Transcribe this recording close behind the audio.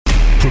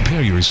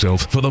Prepare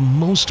yourself for the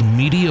most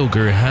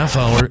mediocre half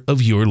hour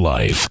of your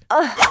life.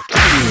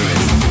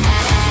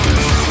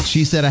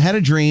 She said, I had a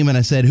dream, and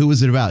I said, who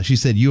was it about? She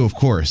said, you, of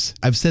course.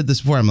 I've said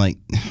this before. I'm like,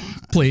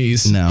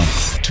 please. No.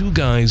 Two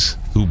guys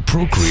who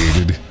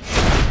procreated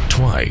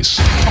twice.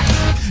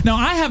 Now,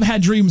 I have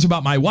had dreams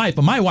about my wife,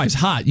 but my wife's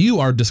hot. You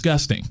are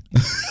disgusting.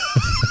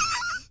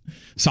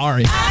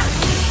 Sorry.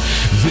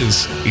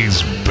 This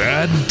is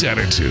Bad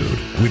Daditude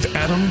with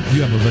Adam.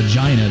 You have a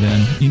vagina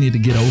then. You need to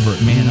get over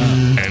it, man up.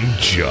 And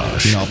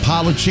Josh. You know, a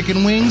pile of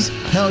chicken wings?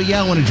 Hell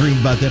yeah, I want to dream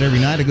about that every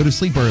night. I go to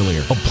sleep earlier.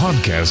 A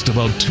podcast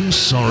about two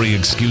sorry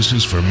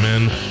excuses for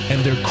men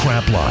and their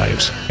crap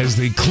lives as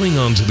they cling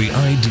on to the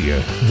idea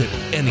that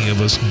any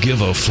of us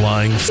give a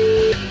flying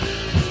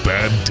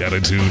Bad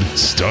Daditude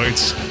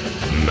starts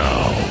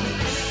now.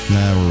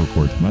 Nah, we're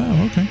recording.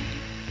 Wow, okay.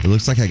 It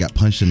looks like I got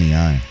punched in the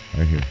eye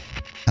right here.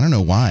 I don't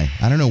know why.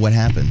 I don't know what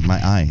happened. My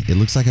eye. It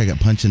looks like I got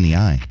punched in the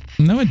eye.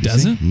 No, it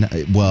doesn't. No,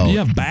 well, you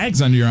have bags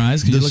under your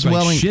eyes because you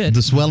look like shit.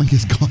 The swelling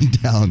has gone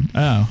down.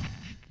 Oh.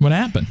 What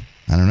happened?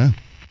 I don't know.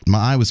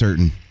 My eye was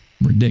hurting.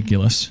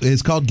 Ridiculous.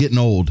 It's called getting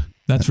old.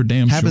 That's for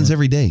damn sure. Happens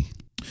every day.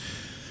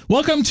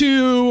 Welcome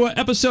to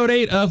episode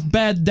 8 of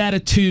Bad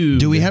Daditude.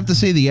 Do we have to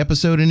say the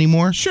episode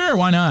anymore? Sure,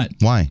 why not?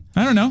 Why?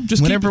 I don't know.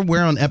 Just whenever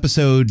we're on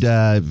episode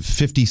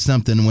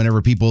 50-something,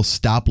 whenever people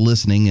stop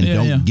listening and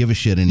don't give a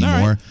shit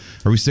anymore,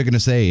 are we still going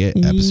to say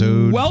it?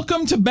 Episode?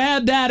 Welcome to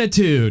Bad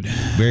Daditude.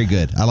 Very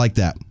good. I like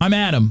that. I'm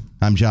Adam.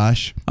 I'm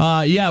Josh.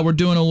 We're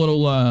doing a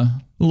little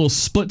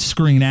split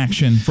screen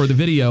action for the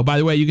video. By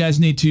the way, you guys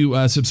need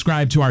to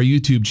subscribe to our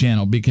YouTube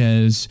channel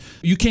because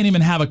you can't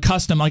even have a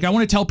custom. Like, I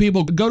want to tell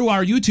people, go to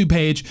our YouTube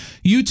page,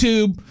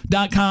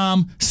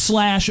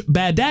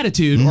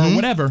 youtube.com/baddatitude or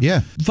whatever. Yeah.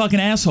 Fucking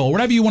asshole,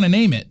 whatever you want to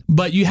name it.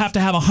 But you have to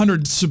have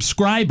 100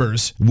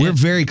 subscribers. We're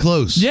very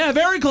close. Yeah,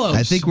 very close.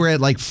 I think we're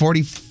at like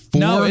 44.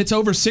 No, it's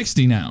over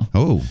 60 now.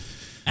 Oh.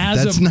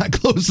 That's not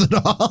close at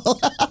all.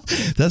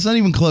 That's not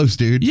even close,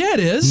 dude. Yeah, it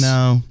is.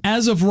 No.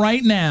 As of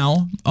right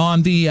now,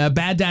 on the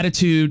Bad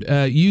Daditude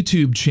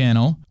YouTube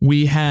channel,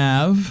 we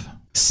have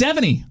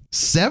 70.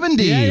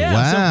 70? Yeah.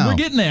 Wow. So we're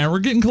getting there. We're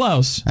getting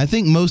close. I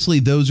think mostly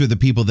those are the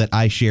people that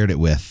I shared it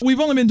with. We've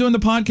only been doing the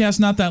podcast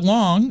not that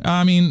long.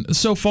 I mean,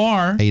 so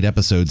far. 8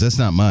 episodes. That's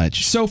not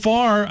much. So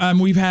far,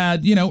 we've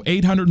had,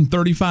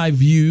 835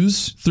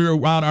 views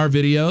throughout our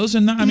videos.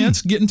 And I mean,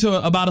 that's getting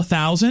to about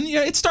 1,000.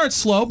 Yeah, it starts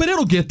slow, but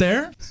it'll get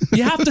there.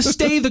 You have to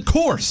stay the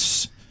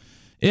course.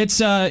 It's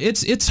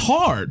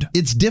hard.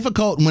 It's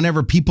difficult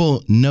whenever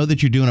people know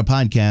that you're doing a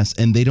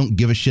podcast and they don't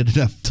give a shit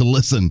enough to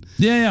listen.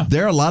 Yeah.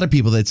 There are a lot of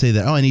people that say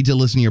that, I need to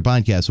listen to your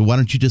podcast. So why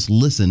don't you just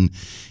listen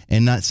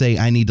and not say,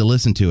 I need to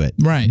listen to it?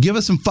 Right. Give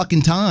us some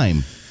fucking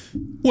time.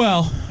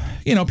 Well,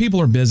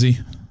 people are busy.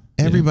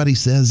 Everybody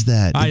says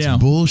that.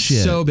 It's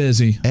bullshit. So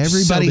busy.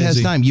 Everybody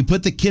has time. You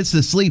put the kids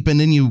to sleep and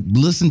then you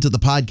listen to the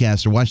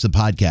podcast or watch the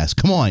podcast.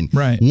 Come on.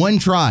 Right. One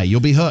try.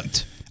 You'll be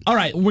hooked. All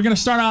right, we're going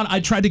to start out. I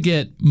tried to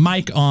get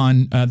Mike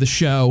on the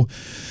show.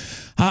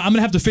 I'm going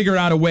to have to figure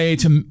out a way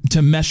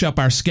to mesh up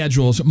our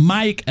schedules.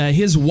 Mike,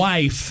 his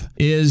wife,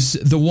 is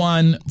the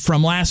one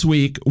from last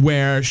week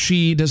where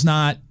she does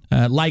not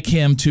like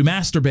him to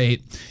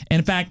masturbate. And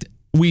in fact,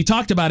 we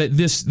talked about it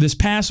this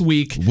past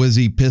week. Was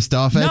he pissed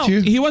off at you?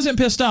 No, he wasn't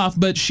pissed off,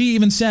 but she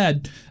even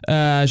said... you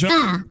better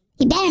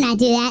not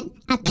do that.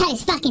 I'll cut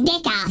his fucking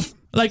dick off.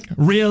 Like,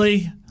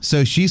 really?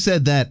 So she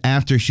said that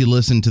after she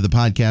listened to the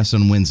podcast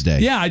on Wednesday.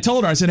 Yeah, I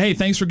told her, I said, hey,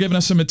 thanks for giving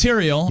us some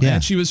material. Yeah.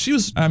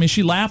 And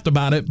she laughed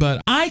about it,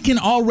 but I can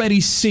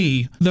already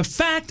see the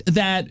fact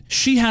that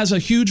she has a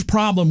huge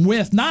problem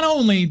with not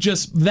only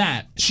just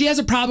that, she has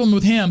a problem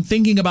with him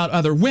thinking about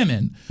other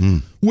women,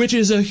 which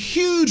is a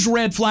huge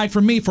red flag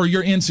for me for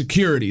your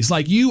insecurities.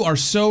 Like, you are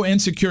so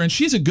insecure, and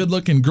she's a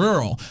good-looking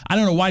girl. I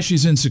don't know why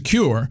she's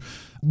insecure.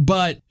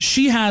 But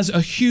she has a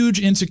huge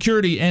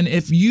insecurity, and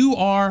if you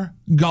are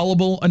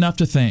gullible enough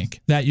to think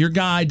that your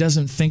guy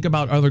doesn't think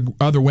about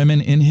other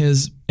women in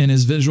his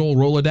visual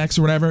Rolodex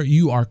or whatever,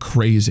 you are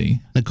crazy.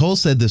 Nicole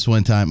said this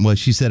one time. Well,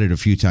 she said it a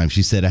few times.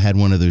 She said, I had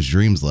one of those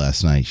dreams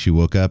last night. She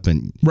woke up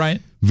and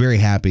very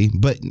happy.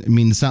 But, I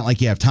mean, it's not like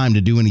you have time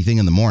to do anything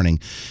in the morning.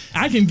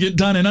 I can get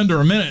done in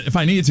under a minute if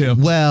I need to.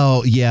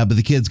 Well, yeah, but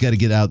the kids got to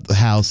get out the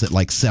house at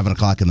like 7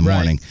 o'clock in the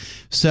morning.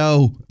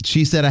 So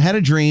she said, I had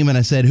a dream, and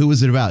I said, who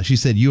was it about? She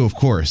said, you, of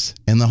course.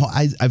 And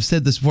I've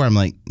said this before. I'm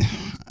like,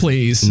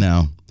 please.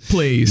 No.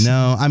 Please.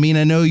 No, I mean,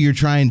 I know you're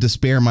trying to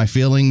spare my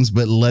feelings,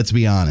 but let's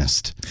be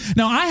honest.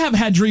 Now, I have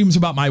had dreams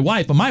about my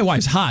wife, but my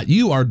wife's hot.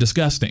 You are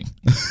disgusting.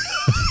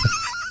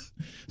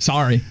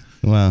 Sorry.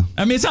 Well,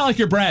 I mean, it's not like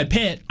you're Brad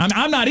Pitt.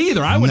 I'm not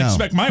either. I would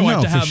expect my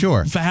wife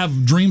to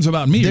have dreams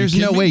about me. There's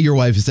no way your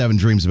wife is having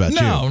dreams about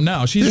you.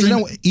 No. There's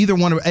no either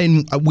one of,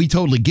 and we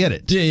totally get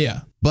it. Yeah.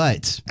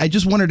 But I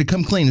just want her to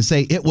come clean and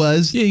say it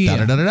was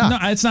da-da-da-da-da. No,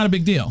 it's not a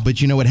big deal.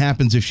 But you know what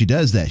happens if she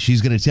does that? She's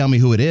going to tell me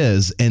who it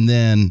is, and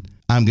then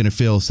I'm going to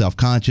feel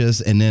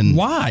self-conscious, and then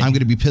Why? I'm going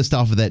to be pissed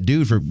off at that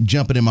dude for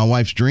jumping in my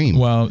wife's dream.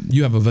 Well,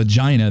 you have a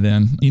vagina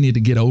then. You need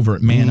to get over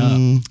it. Man up.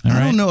 All I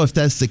right? don't know if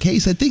that's the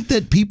case. I think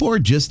that people are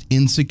just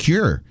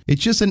insecure.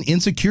 It's just an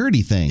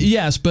insecurity thing.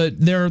 Yes, but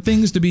there are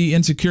things to be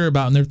insecure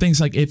about, and there are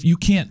things like if you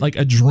can't, like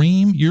a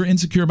dream, you're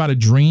insecure about a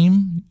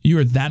dream,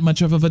 you're that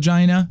much of a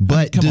vagina.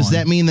 But does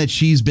that mean that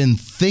she's been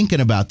thinking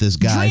about this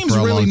guy dreams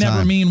for a really long never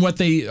time? mean what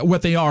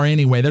they are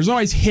anyway. There's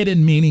always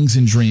hidden meanings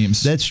in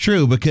dreams. That's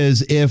true,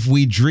 because if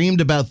we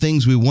dreamed about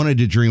things we wanted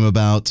to dream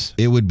about,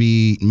 it would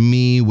be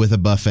me with a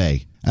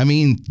buffet. I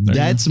mean,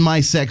 that's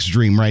my sex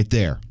dream right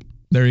there.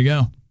 There you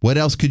go. What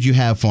else could you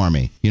have for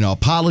me? You know, a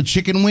pile of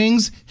chicken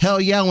wings?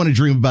 Hell yeah, I want to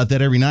dream about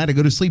that every night. I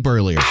go to sleep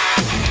earlier.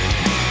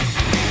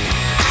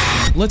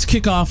 Let's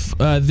kick off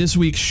this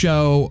week's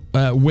show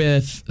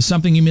with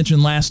something you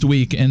mentioned last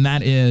week, and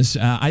that is,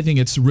 I think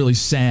it's really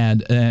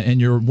sad,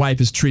 and your wife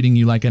is treating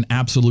you like an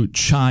absolute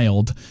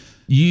child.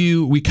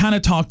 We kind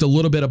of talked a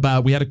little bit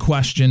about, we had a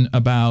question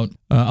about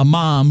a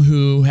mom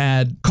who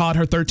had caught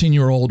her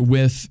 13-year-old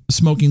with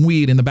smoking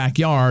weed in the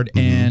backyard,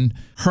 and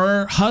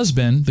her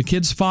husband, the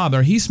kid's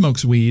father, he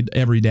smokes weed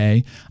every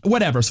day,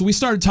 whatever. So we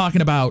started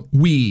talking about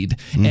weed,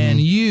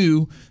 and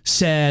you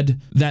said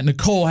that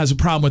Nicole has a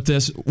problem with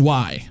this.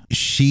 Why?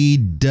 She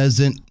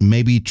doesn't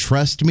maybe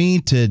trust me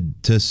to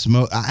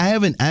smoke.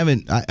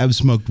 I've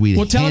smoked weed.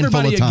 Well, tell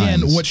handful everybody of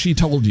times. again what she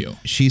told you.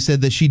 She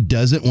said that she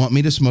doesn't want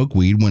me to smoke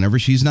weed whenever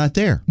she's not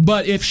there.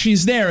 But if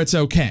she's there, it's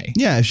okay.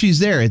 Yeah, if she's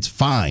there, it's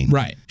fine.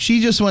 Right. She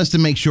just wants to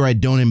make sure I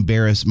don't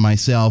embarrass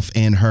myself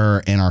and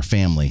her and our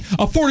family.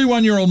 A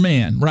 41-year-old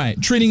man,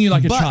 right, treating you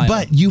like a child.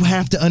 But you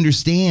have to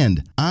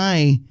understand,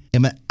 I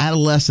am an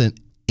adolescent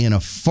in a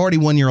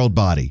 41-year-old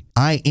body.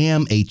 I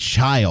am a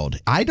child.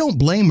 I don't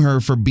blame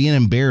her for being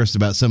embarrassed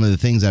about some of the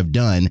things I've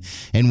done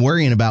and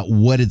worrying about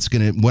what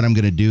I'm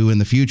gonna do in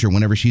the future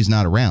whenever she's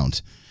not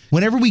around.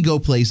 Whenever we go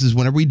places,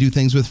 whenever we do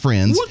things with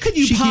friends, what could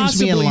you she keeps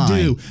me in possibly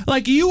line. do?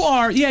 Like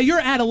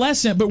you're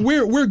adolescent, but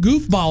we're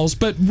goofballs.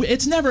 But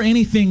it's never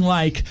anything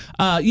like,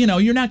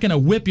 you're not going to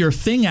whip your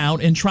thing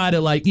out and try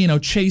to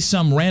chase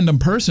some random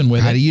person with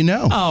it. How do you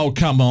know? Oh,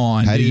 come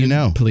on. How do you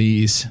know?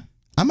 Please.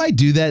 I might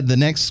do that at the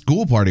next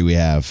school party we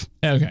have.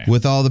 Okay.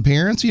 With all the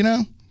parents,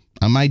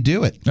 I might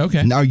do it.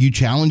 Okay. Now, are you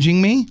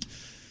challenging me?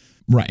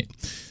 Right.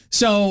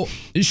 So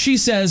she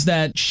says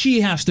that she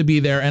has to be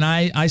there, and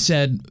I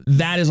said,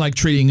 that is like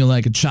treating you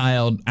like a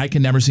child. I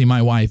can never see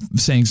my wife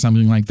saying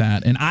something like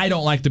that, and I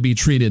don't like to be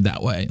treated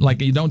that way.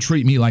 Like, you don't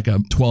treat me like a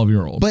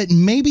 12-year-old. But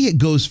maybe it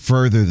goes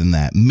further than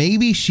that.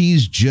 Maybe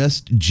she's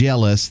just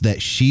jealous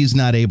that she's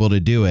not able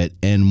to do it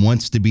and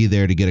wants to be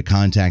there to get a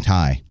contact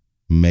high.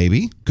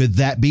 Maybe. Could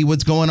that be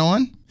what's going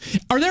on?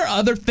 Are there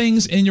other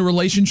things in your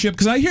relationship?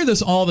 Because I hear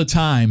this all the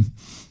time.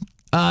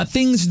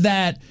 Things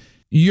that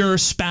your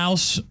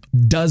spouse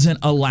doesn't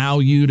allow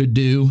you to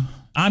do.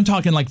 I'm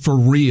talking like for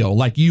real,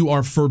 like you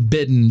are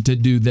forbidden to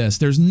do this.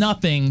 There's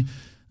nothing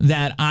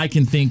that I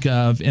can think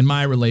of in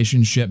my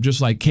relationship, just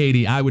like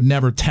Katie. I would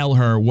never tell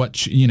her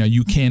what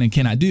you can and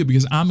cannot do,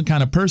 because I'm the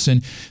kind of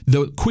person,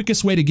 the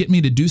quickest way to get me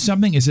to do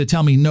something is to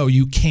tell me, no,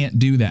 you can't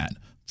do that.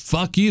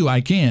 Fuck you,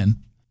 I can.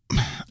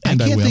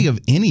 And I can't think of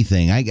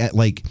anything. I got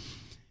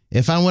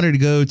if I wanted to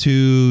go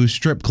to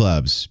strip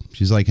clubs,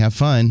 she's like, have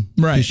fun.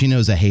 Right. Because she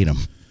knows I hate them.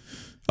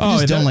 I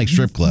just don't like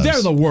strip clubs.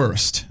 They're the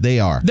worst. They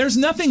are. There's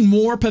nothing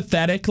more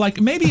pathetic. Like,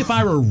 maybe if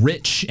I were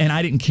rich and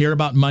I didn't care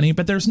about money,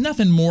 but there's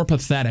nothing more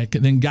pathetic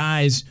than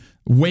guys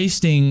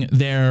wasting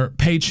their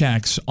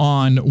paychecks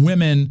on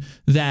women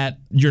that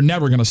you're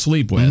never going to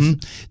sleep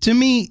with. To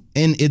me,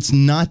 and it's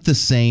not the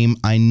same.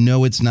 I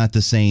know it's not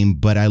the same,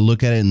 but I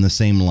look at it in the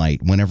same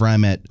light. Whenever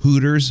I'm at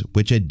Hooters,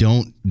 which I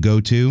don't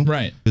go to.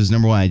 Right. Because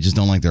number one, I just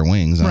don't like their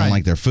wings. I don't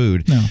like their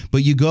food. No.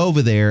 But you go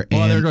over there and...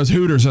 Well, there goes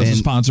Hooters as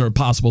a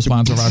possible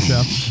sponsor of our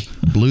show.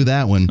 Blew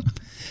that one.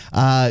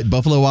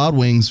 Buffalo Wild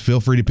Wings,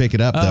 feel free to pick it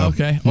up, though.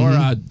 Okay.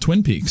 Or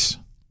Twin Peaks.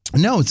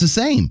 No, it's the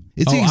same.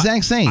 It's the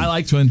exact same. I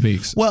like Twin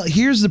Peaks. Well,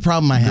 here's the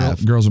problem I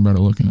have. Girls are better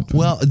looking at them.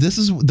 Well, this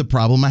is the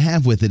problem I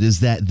have with it,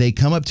 is that they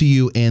come up to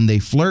you and they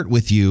flirt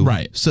with you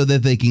so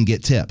that they can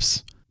get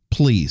tips.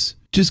 Please,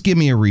 just give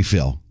me a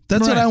refill.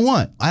 That's what I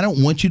want. I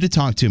don't want you to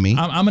talk to me.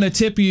 I'm going to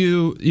tip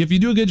you. If you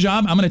do a good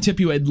job, I'm going to tip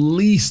you at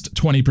least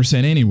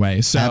 20%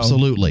 anyway. So,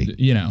 absolutely.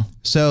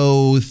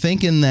 So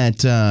thinking that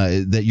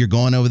that you're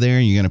going over there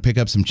and you're going to pick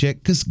up some chick,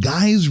 because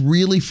guys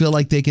really feel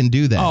like they can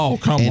do that. Oh,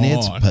 come on. And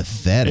it's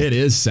pathetic. It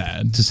is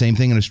sad. It's the same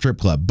thing in a strip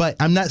club. But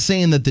I'm not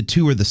saying that the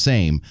two are the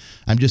same.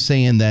 I'm just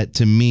saying that,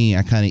 to me,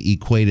 I kind of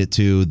equate it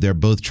to they're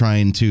both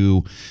trying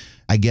to,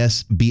 I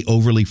guess, be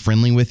overly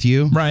friendly with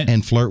you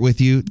and flirt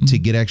with you to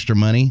get extra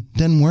money.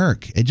 Doesn't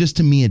work. It just,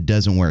 to me, it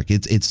doesn't work.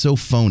 It's so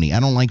phony. I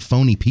don't like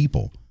phony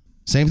people.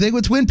 Same thing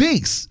with Twin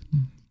Peaks.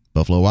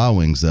 Buffalo Wild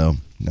Wings, though,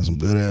 got some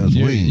good ass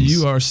wings.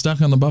 You are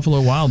stuck on the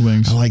Buffalo Wild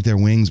Wings. I like their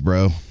wings,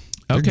 bro.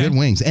 They're good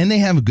wings, and they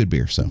have a good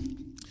beer. So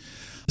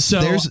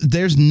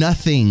there's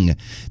nothing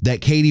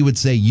that Katie would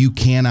say you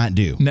cannot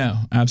do. No,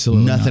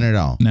 absolutely nothing not. at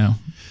all. No.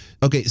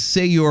 Okay,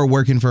 say you are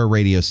working for a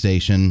radio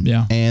station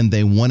and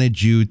they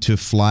wanted you to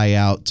fly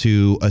out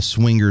to a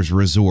swingers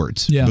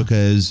resort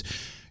because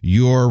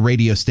your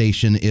radio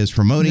station is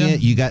promoting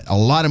it. You got a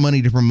lot of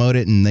money to promote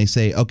it, and they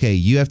say, okay,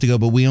 you have to go,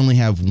 but we only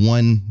have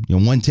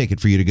one ticket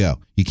for you to go.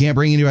 You can't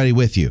bring anybody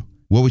with you.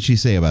 What would she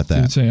say about that?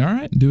 She would say, all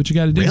right, do what you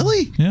got to do.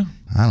 Really? Yeah.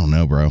 I don't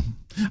know, bro.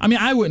 I mean,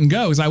 I wouldn't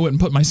go because I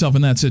wouldn't put myself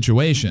in that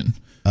situation.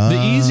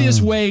 The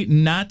easiest way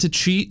not to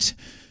cheat,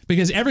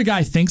 because every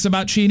guy thinks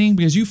about cheating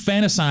because you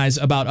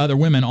fantasize about other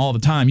women all the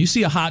time. You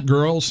see a hot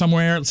girl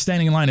somewhere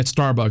standing in line at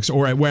Starbucks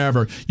or at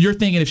wherever. You're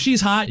thinking if she's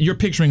hot, you're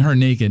picturing her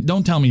naked.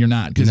 Don't tell me you're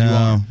not because you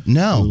are.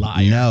 No.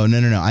 Liar.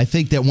 No. I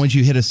think that once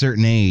you hit a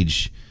certain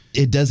age,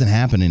 it doesn't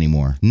happen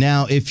anymore.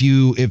 Now, if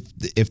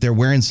they're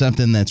wearing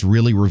something that's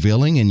really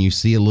revealing and you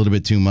see a little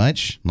bit too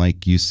much,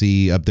 like you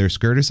see up their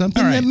skirt or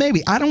something, then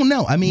maybe. I don't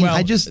know. I mean,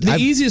 the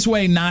easiest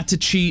way not to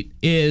cheat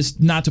is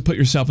not to put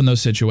yourself in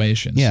those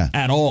situations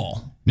at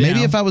all.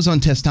 Maybe if I was on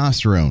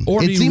testosterone.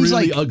 Or be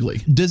really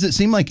ugly. Does it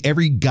seem like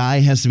every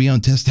guy has to be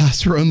on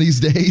testosterone these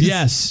days?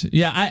 Yes.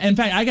 Yeah. In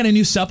fact, I got a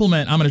new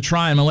supplement I'm going to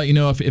try. I'm going to let you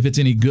know if it's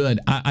any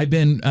good. I've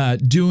been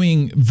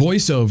doing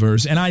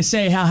voiceovers, and I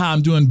say how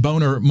I'm doing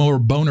more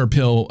boner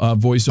pill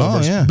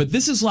voiceovers. Oh, yeah. But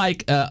this is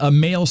like a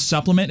male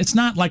supplement. It's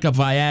not like a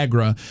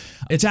Viagra.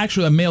 It's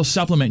actually a male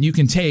supplement you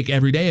can take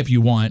every day if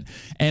you want,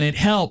 and it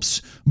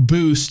helps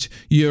boost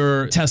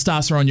your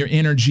testosterone, your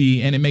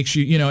energy, and it makes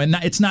you, and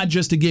it's not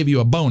just to give you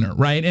a boner,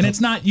 right? And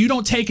it's not, you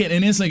don't take it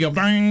and instantly go,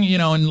 bang,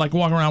 and like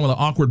walk around with an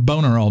awkward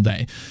boner all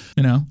day.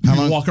 You're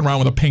walking around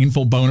with a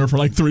painful boner for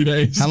like 3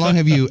 days. How long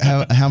have you,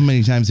 how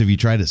many times have you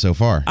tried it so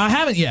far? I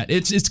haven't yet.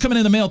 It's coming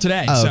in the mail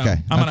today. Oh, so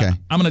okay.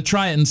 I'm going to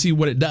try it and see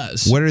what it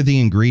does. What are the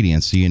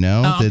ingredients? Do you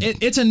know?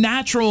 It's a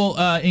natural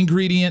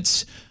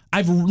ingredients.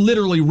 I've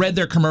literally read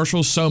their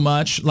commercials so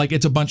much. Like,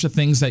 it's a bunch of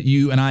things that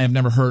you and I have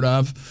never heard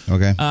of.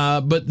 Okay.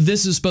 But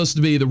this is supposed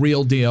to be the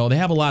real deal. They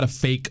have a lot of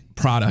fake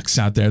products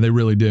out there. They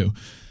really do.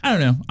 I don't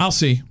know. I'll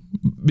see.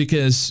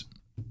 Because,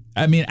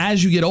 I mean,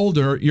 as you get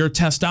older, your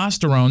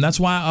testosterone, that's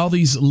why all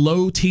these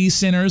low T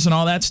centers and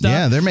all that stuff.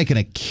 Yeah, they're making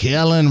a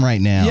killing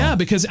right now. Yeah,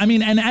 because, I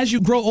mean, and as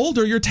you grow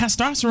older, your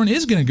testosterone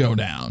is going to go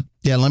down.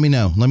 Yeah, let me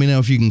know. Let me know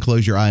if you can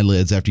close your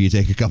eyelids after you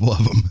take a couple of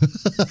them.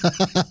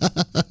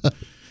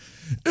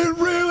 It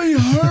really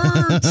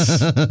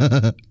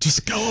hurts.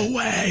 Just go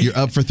away. You're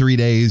up for 3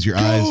 days. Your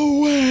eyes. Go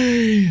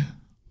away.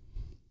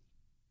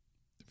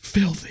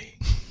 Filthy.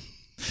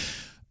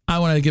 I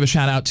want to give a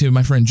shout out to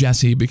my friend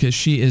Jessie because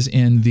she is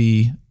in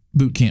the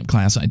boot camp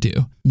class I do.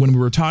 When we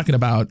were talking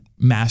about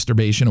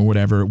masturbation or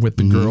whatever with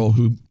the girl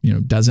who,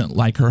 doesn't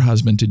like her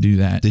husband to do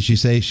that. Did she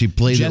say she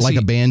plays it like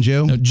a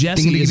banjo? No,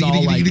 Jessie is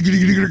all like,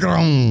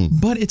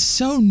 but it's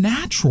so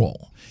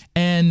natural.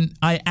 And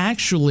I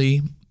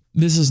actually...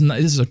 This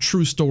is a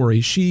true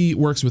story. She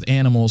works with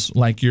animals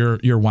like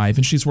your wife,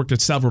 and she's worked at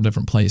several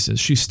different places.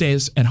 She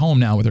stays at home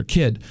now with her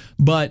kid,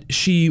 but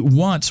she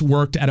once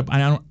worked at I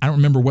don't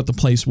remember what the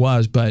place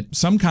was, but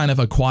some kind of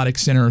aquatic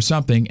center or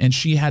something, and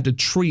she had to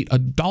treat a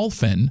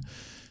dolphin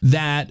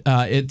that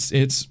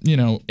its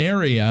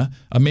area,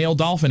 a male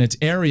dolphin, its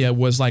area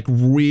was like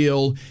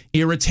real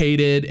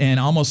irritated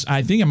and almost,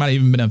 I think it might have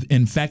even been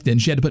infected.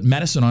 And she had to put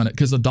medicine on it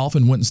because the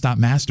dolphin wouldn't stop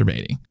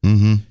masturbating.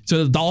 Mm-hmm.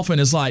 So the dolphin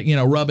is like,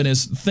 rubbing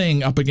his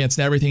thing up against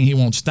everything. He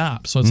won't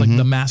stop. So it's like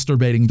the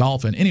masturbating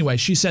dolphin. Anyway,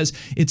 she says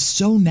it's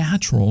so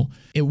natural.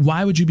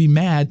 Why would you be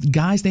mad?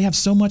 Guys, they have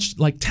so much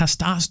like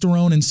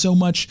testosterone and so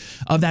much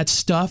of that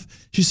stuff.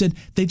 She said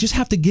they just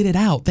have to get it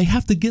out. They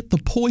have to get the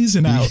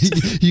poison out.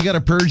 You got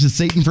to purge the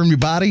Satan from your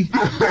body?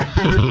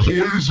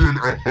 Poison.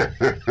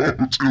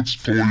 It's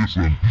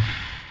poison.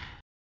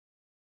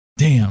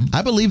 Damn.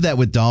 I believe that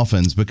with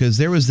dolphins because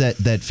there was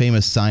that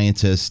famous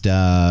scientist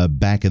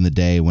back in the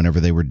day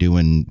whenever they were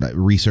doing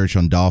research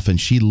on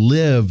dolphins. She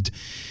lived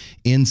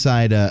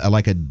inside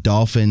like a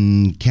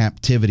dolphin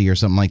captivity or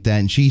something like that,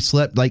 and she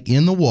slept like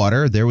in the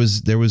water. There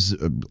was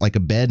like a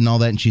bed and all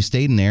that, and she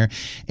stayed in there,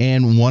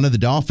 and one of the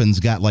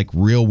dolphins got like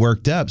real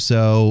worked up.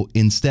 So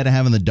instead of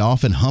having the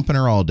dolphin humping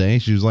her all day,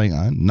 she was like,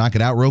 knock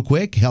it out real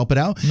quick, help it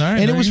out. Right,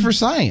 and it was for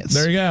science.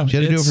 There you go. She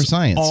had to do it for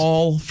science.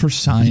 All for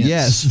science.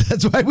 Yes,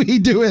 that's why we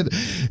do it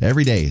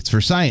every day. It's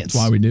for science.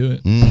 That's why we do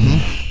it.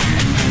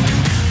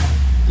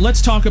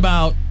 Let's talk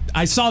about,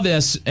 I saw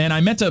this, and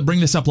I meant to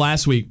bring this up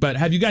last week, but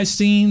have you guys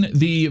seen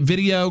the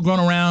video going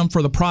around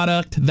for the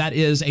product that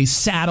is a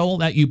saddle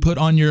that you put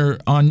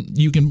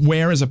you can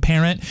wear as a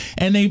parent,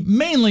 and they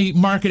mainly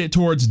market it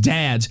towards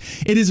dads.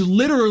 It is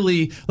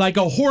literally like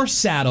a horse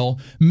saddle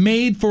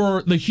made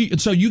for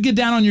so you get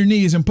down on your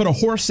knees and put a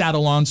horse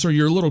saddle on so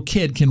your little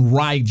kid can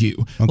ride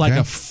you like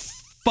a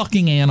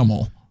fucking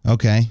animal.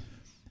 Okay.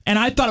 And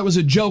I thought it was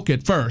a joke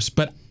at first,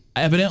 but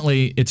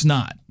evidently it's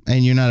not.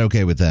 And you're not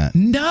okay with that?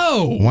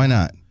 No. Why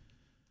not?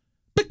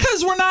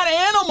 Because we're not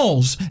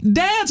animals.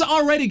 Dads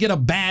already get a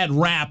bad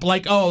rap.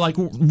 Like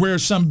we're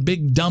some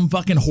big dumb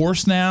fucking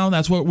horse now.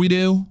 That's what we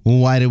do. Well,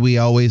 why do we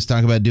always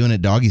talk about doing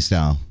it doggy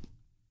style?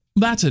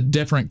 That's a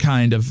different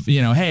kind of,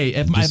 hey,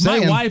 if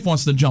my wife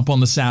wants to jump on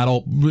the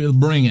saddle,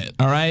 bring it.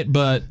 All right.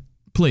 But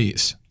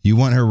Please. You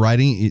want her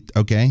riding?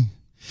 Okay.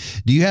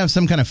 Do you have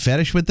some kind of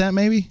fetish with that,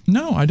 maybe?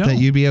 No, I don't. That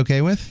you'd be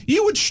okay with?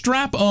 You would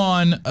strap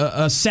on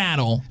a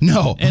saddle.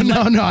 No,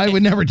 I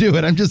would never do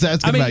it. I'm just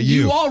asking about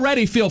you. You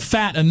already feel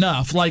fat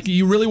enough. Like,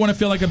 you really want to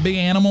feel like a big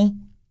animal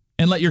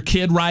and let your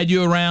kid ride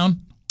you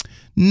around?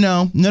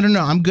 No.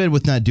 I'm good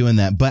with not doing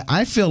that. But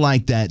I feel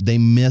like that they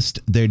missed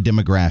their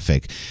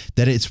demographic.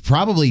 That it's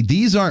probably,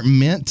 these aren't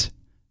meant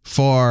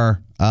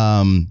for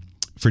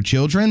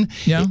children.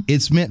 Yeah.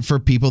 It's meant for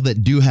people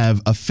that do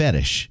have a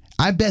fetish.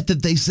 I bet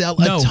that they sell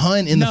a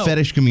ton in the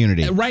fetish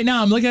community. Right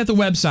now, I'm looking at the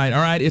website,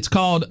 all right? It's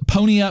called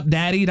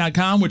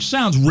ponyupdaddy.com, which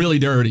sounds really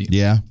dirty.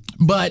 Yeah.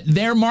 But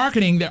their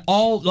marketing, they're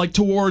all like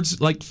towards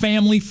like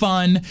family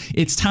fun.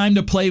 It's time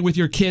to play with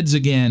your kids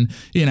again.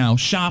 You know,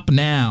 shop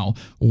now.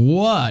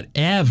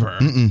 Whatever.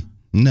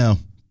 No,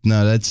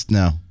 that's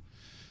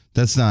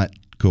not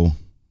cool.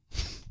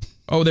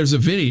 Oh, there's a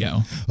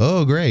video.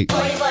 Oh, great.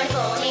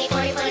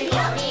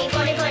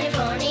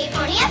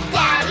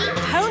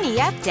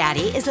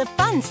 Daddy is a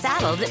fun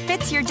saddle that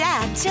fits your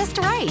dad just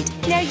right.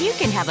 Now you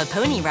can have a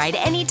pony ride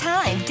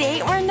anytime, day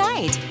or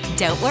night.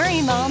 Don't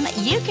worry, Mom.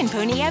 You can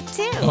pony up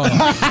too. Pony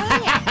Up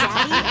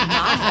Daddy,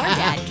 Mom or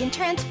Dad can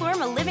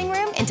transform a living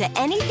room into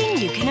anything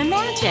you can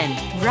imagine.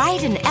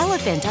 Ride an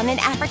elephant on an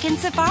African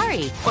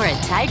safari or a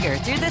tiger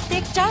through the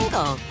thick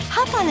jungle.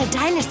 Hop on a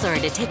dinosaur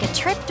to take a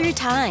trip through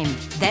time.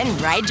 Then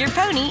ride your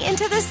pony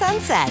into the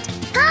sunset.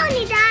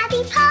 Pony,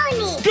 Daddy,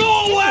 pony.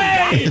 Go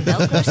away!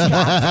 Velcro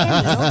straps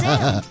and wheel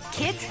down.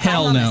 Kids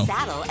Hell climb no. on the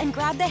saddle and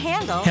grab the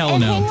handle Hell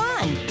and no. hang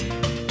on.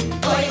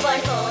 Pony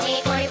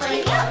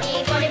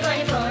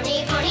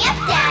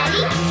up,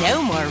 Daddy.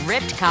 No more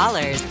ripped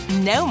collars,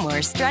 no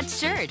more stretched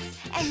shirts.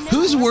 And no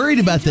Who's more worried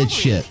about that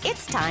jewelry. shit?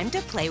 It's time to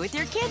play with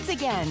your kids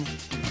again.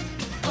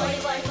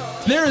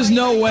 There is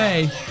no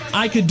way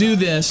I could do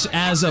this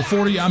as a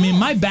 40. I mean,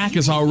 my back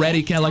is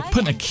already kind of like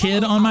putting a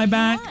kid on my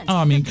back. Oh,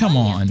 I mean, come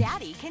on.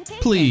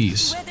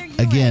 Please.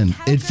 Again,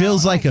 it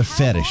feels like a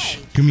fetish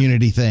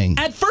community thing.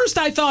 At first,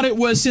 I thought it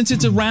was, since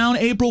it's around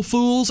April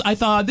Fools, I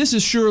thought this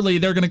is surely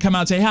they're going to come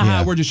out and say, haha,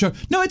 Yeah. we're just showing.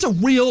 No, it's a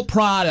real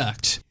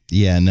product.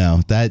 Yeah,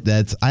 no, I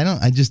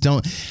just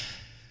don't.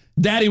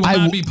 Daddy will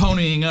not be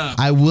ponying up.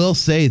 I will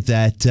say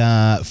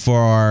that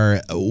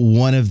for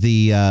one of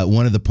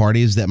the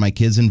parties that my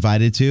kids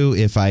invited to,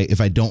 if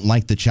I don't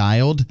like the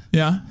child,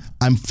 Yeah.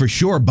 I'm for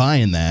sure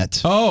buying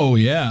that. Oh,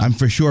 yeah. I'm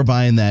for sure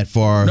buying that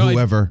for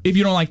whoever. If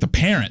you don't like the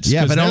parents.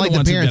 Yeah, if I don't like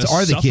the parents or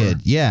the suffer.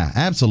 kid. Yeah,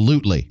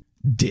 absolutely.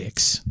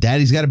 Dicks.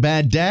 Daddy's got a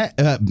bad dad.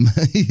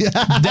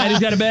 Daddy's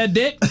got a bad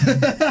dick?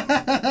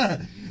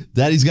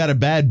 Daddy's got a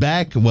bad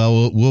back.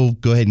 Well, we'll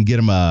go ahead and get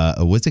him a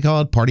what's it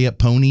called? Party Up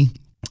Pony.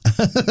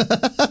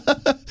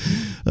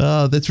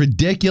 Oh, that's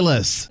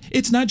ridiculous.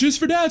 It's not just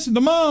for dads,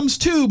 the moms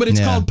too, but it's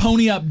called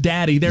Pony Up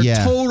Daddy. They're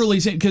totally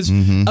saying, because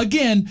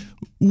again,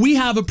 we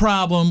have a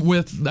problem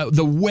with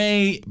the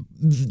way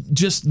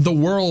just the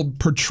world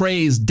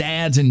portrays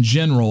dads in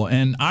general,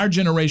 and our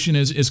generation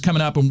is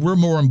coming up and we're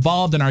more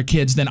involved in our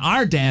kids than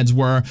our dads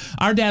were.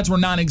 Our dads were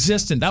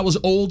non-existent. That was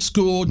old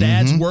school.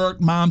 Dads worked,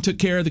 mom took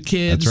care of the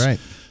kids. That's right.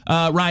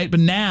 Right, but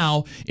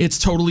now it's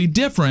totally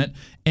different.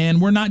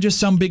 And we're not just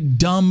some big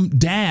dumb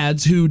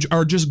dads who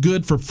are just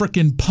good for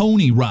frickin'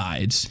 pony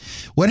rides.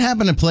 What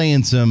happened to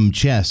playing some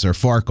chess or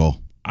Farkle?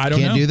 I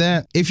don't know. Can't do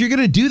that? If you're going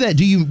to do that,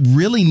 do you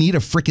really need a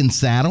frickin'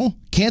 saddle?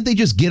 Can't they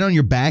just get on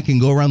your back and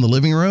go around the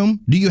living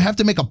room? Do you have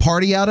to make a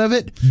party out of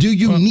it? Do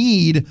you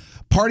need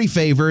party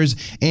favors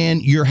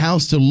and your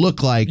house to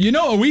look like... You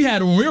know what we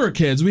had when we were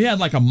kids? We had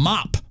like a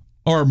mop.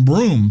 Or a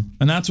broom,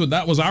 and that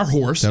was our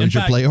horse. That was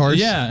your play horse?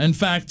 Yeah. In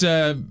fact,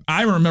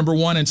 I remember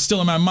one. It's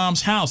still in my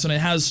mom's house, and it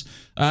has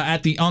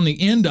on the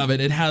end of it,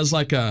 it has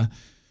like a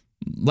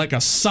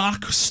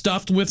sock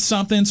stuffed with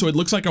something, so it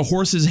looks like a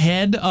horse's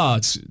head. Oh,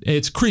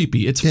 it's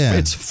creepy.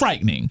 It's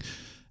frightening.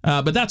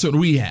 But that's what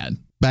we had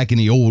back in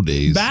the old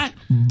days. Back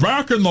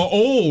in the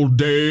old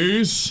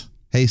days.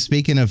 Hey,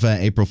 speaking of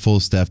April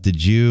Fool's stuff,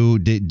 did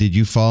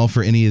you fall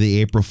for any of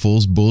the April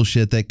Fool's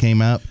bullshit that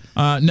came up?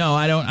 No,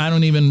 I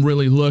don't even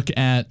really look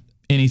at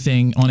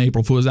anything on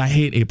April Fools. I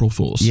hate April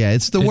Fools. Yeah,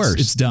 it's the worst.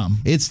 It's dumb.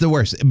 It's the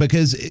worst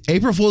because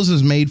April Fools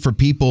is made for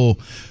people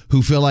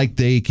who feel like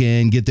they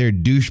can get their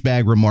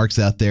douchebag remarks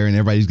out there and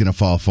everybody's going to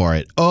fall for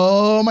it.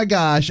 Oh my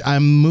gosh,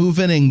 I'm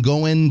moving and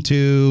going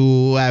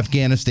to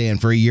Afghanistan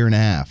for a year and a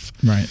half.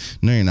 Right.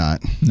 No, you're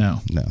not. No,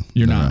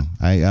 you're not.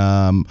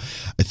 I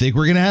think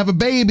we're going to have a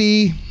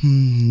baby.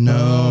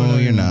 No,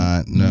 you're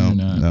not.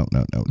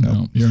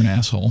 No, you're an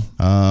asshole.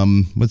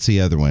 What's the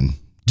other one?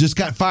 Just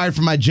got fired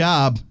from my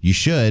job. You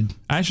should.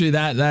 Actually,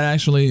 that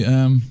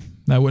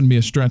wouldn't be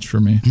a stretch for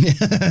me.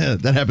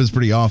 That happens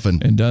pretty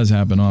often. It does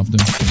happen often.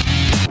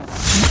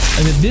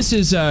 And this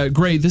is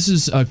great. This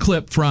is a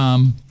clip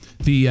from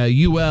the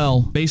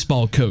UL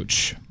baseball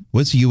coach.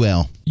 What's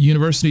UL?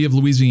 University of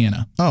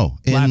Louisiana. Oh,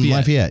 in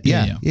Lafayette.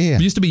 Yeah.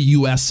 It used to be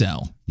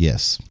USL.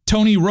 Yes.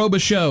 Tony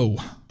Robichaux.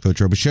 Coach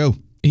Robichaux.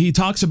 He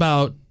talks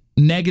about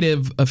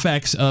negative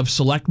effects of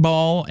select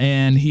ball,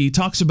 and he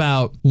talks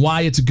about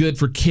why it's good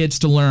for kids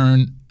to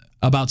learn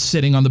about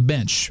sitting on the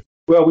bench.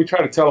 Well, we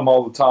try to tell them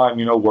all the time,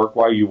 work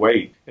while you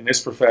wait. In this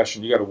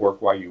profession, you got to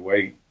work while you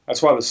wait.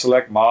 That's why the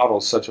select model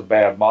is such a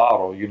bad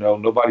model.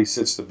 Nobody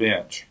sits the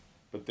bench.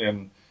 But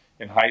then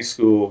in high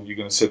school, you're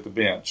going to sit the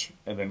bench.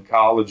 And then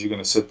college, you're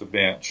going to sit the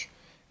bench.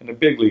 In the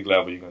big league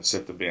level, you're going to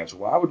sit the bench.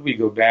 Why would we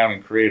go down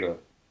and create a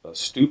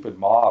stupid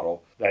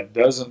model that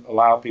doesn't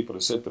allow people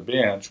to sit the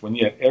bench when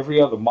yet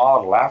every other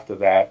model after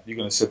that, you're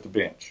going to sit the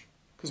bench?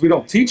 Because we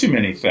don't teach them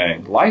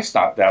anything. Life's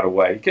not that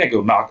way. You can't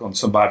go knock on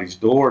somebody's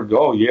door and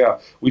go, oh, yeah,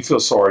 we feel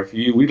sorry for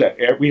you.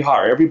 We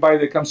hire everybody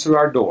that comes through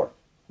our door.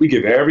 We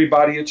give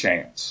everybody a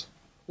chance.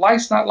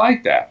 Life's not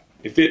like that.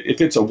 If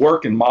it's a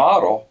working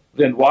model,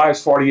 then why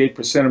is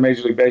 48% of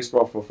Major League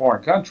Baseball for a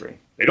foreign country?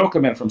 They don't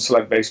come in from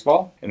select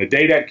baseball. And the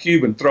day that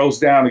Cuban throws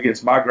down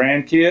against my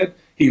grandkid,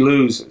 he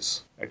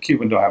loses. That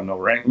Cuban don't have no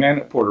ring, man.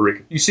 At Puerto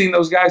Rico. You seen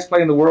those guys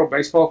play in the World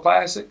Baseball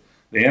Classic?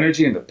 The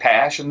energy and the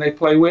passion they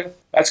play with?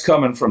 That's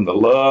coming from the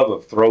love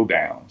of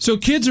throwdown. So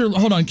kids are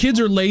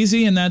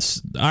lazy and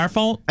that's our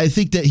fault? I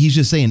think that he's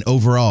just saying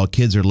overall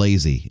kids are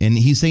lazy. And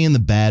he's saying the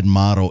bad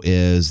model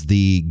is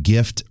the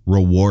gift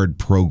reward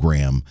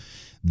program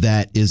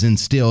that is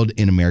instilled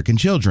in American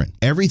children.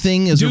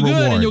 Everything is a reward. Do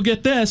good and you'll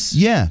get this.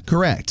 Yeah,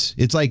 correct.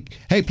 It's like,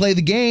 hey, play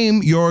the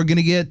game. You're going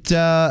to get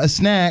a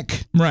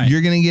snack. Right.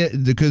 You're going to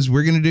get, because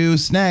we're going to do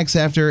snacks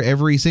after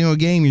every single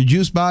game. Your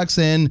juice box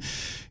and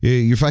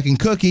your fucking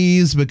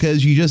cookies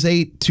because you just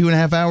ate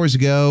 2.5 hours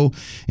ago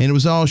and it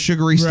was all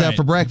sugary stuff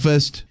for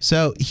breakfast.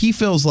 So he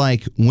feels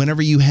like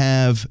whenever you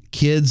have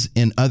kids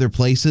in other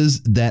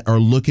places that are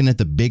looking at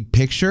the big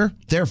picture,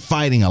 they're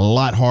fighting a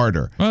lot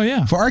harder. Oh,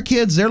 yeah. For our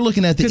kids, they're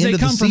looking at the end of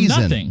the season.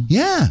 From nothing.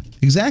 Yeah,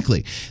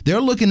 exactly.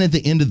 They're looking at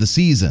the end of the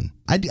season.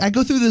 I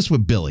go through this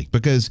with Billy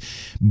because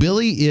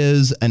Billy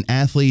is an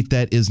athlete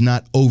that is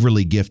not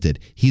overly gifted.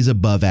 He's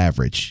above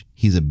average.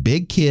 He's a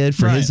big kid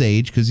for his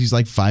age because he's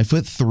like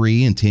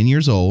 5'3" and 10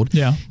 years old.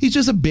 Yeah. He's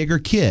just a bigger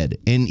kid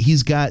and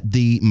he's got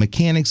the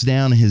mechanics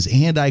down. His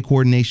hand-eye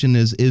coordination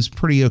is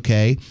pretty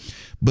okay.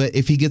 But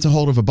if he gets a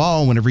hold of a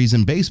ball whenever he's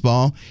in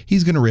baseball,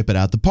 he's going to rip it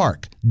out the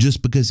park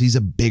just because he's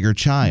a bigger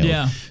child.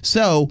 Yeah.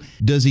 So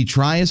does he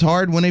try as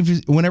hard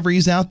whenever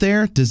he's out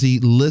there? Does he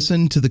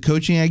listen to the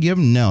coaching I give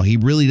him? No, he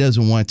really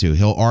doesn't want to.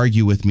 He'll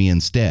argue with me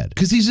instead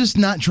because he's just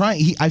not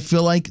trying. I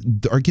feel like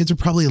our kids are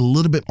probably a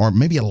little bit or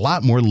maybe a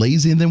lot more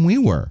lazy than we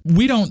were.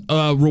 We don't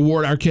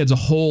reward our kids a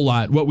whole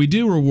lot. What we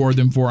do reward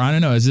them for, I don't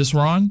know, is this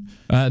wrong?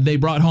 They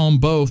brought home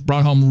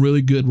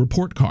really good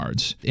report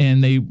cards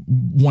and they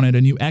wanted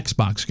a new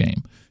Xbox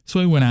game. So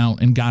we went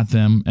out and got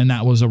them, and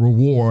that was a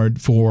reward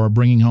for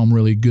bringing home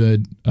really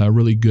good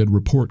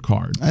report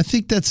card. I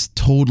think that's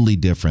totally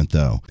different,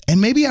 though. And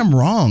maybe I'm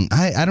wrong.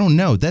 I don't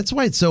know. That's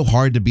why it's so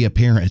hard to be a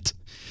parent.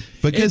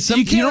 Because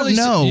you don't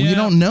know. Yeah. You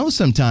don't know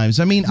sometimes.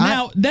 I mean,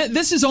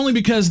 this is only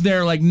because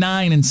they're like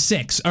 9 and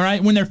 6. All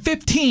right. When they're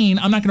 15,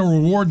 I'm not going to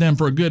reward them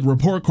for a good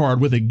report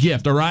card with a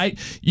gift. All right.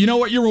 You know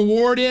what your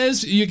reward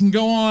is? You can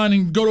go on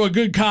and go to a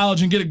good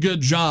college and get a good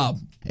job.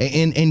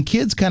 And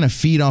kids kind of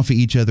feed off of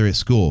each other at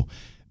school.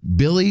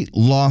 Billy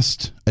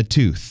lost a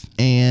tooth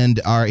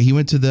and he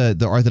went to the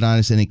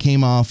orthodontist and it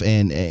came off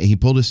and he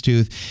pulled his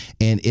tooth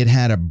and it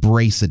had a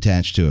brace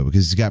attached to it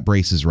because he's got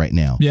braces right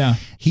now. Yeah.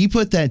 He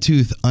put that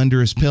tooth under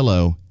his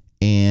pillow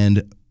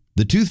and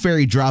the tooth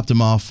fairy dropped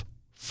him off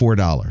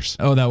 $4.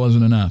 Oh, that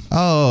wasn't enough.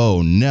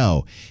 Oh,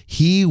 no.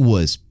 He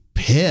was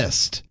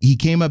pissed. He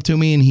came up to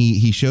me and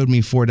he showed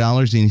me $4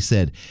 and he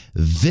said,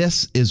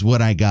 "This is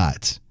what I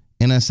got."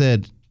 And I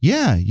said,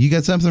 "Yeah, you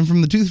got something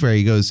from the tooth fairy."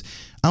 He goes,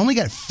 "I only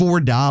got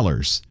 $4.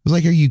 I was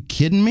like, "Are you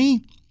kidding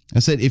me?" I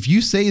said, "If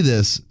you say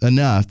this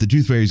enough, the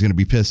tooth fairy is going to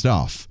be pissed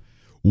off,"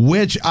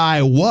 which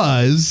I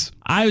was.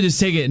 I would just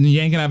take it and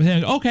yank it out of his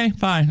hand. Okay,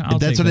 fine.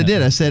 That's what I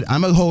did. I said,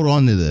 "I'm going to hold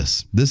on to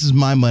this. This is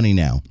my money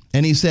now."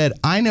 And he said,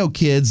 "I know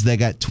kids that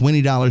got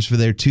 $20 for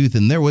their tooth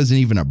and there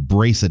wasn't even a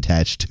brace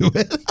attached to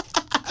it."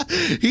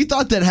 He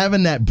thought that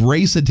having that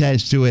brace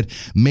attached to it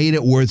made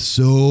it worth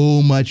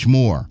so much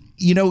more.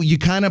 You know, you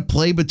kind of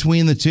play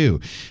between the two.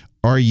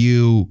 Are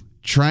you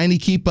trying to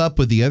keep up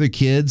with the other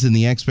kids and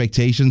the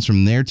expectations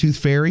from their tooth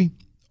fairy?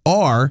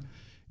 Or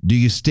do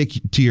you stick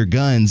to your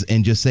guns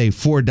and just say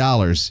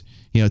 $4,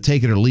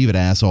 take it or leave it,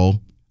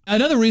 asshole?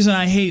 Another reason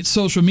I hate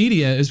social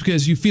media is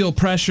because you feel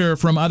pressure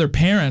from other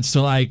parents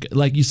to like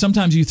you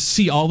sometimes you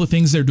see all the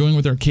things they're doing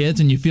with their kids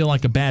and you feel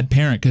like a bad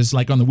parent because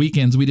like on the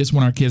weekends we just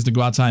want our kids to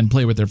go outside and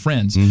play with their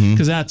friends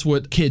because that's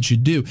what kids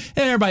should do.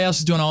 And everybody else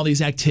is doing all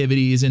these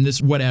activities and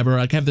this whatever.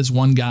 Like I have this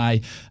one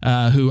guy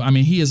who, I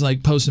mean, he is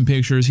like posting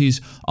pictures.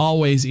 He's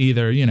always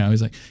either,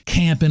 he's like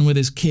camping with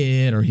his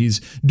kid or he's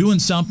doing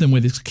something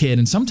with his kid.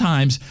 And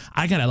sometimes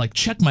I got to like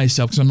check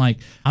myself because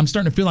I'm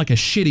starting to feel like a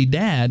shitty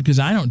dad because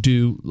I don't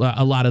do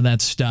a lot of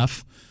that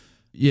stuff.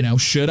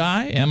 Should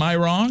I? Am I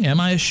wrong? Am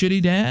I a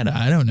shitty dad?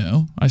 I don't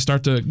know. I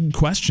start to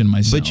question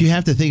myself. But you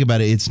have to think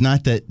about it. It's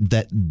not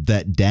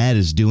that dad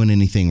is doing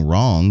anything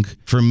wrong.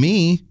 For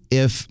me,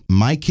 if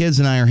my kids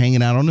and I are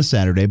hanging out on a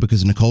Saturday,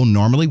 because Nicole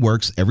normally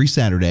works every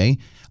Saturday,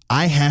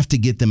 I have to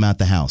get them out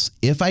the house.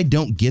 If I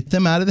don't get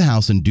them out of the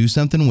house and do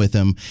something with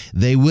them,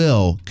 they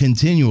will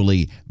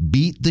continually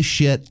beat the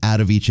shit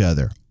out of each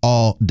other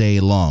all day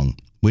long,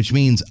 which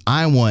means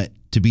I want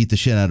to beat the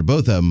shit out of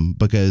both of them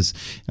because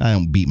I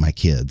don't beat my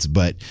kids.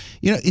 But,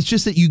 it's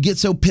just that you get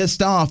so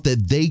pissed off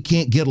that they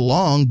can't get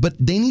along, but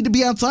they need to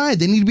be outside.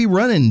 They need to be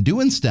running,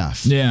 doing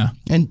stuff. Yeah.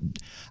 And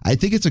I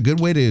think it's a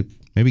good way to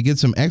maybe get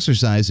some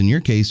exercise. In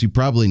your case, you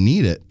probably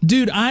need it.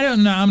 Dude, I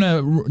don't know. I'm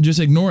going to just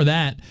ignore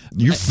that.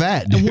 You're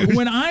fat, dude.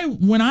 When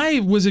I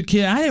was a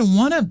kid, I didn't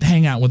want to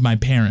hang out with my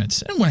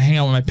parents. I didn't want to hang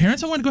out with my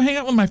parents. I wanted to go hang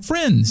out with my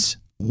friends.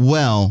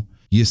 Well,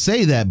 you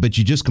say that, but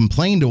you just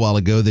complained a while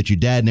ago that your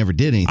dad never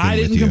did anything with you. I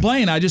didn't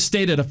complain. I just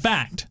stated a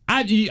fact.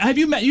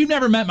 You've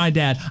never met my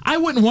dad. I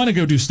wouldn't want to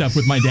go do stuff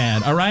with my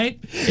dad, all right?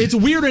 It's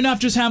weird enough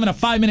just having a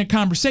 5-minute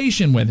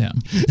conversation with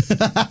him.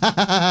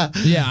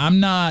 Yeah, I'm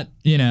not,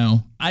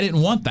 I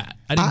didn't want that.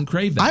 I didn't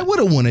crave that. I would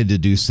have wanted to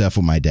do stuff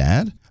with my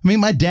dad. I mean,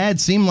 my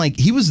dad seemed like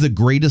he was the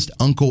greatest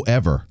uncle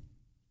ever.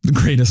 The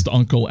greatest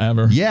uncle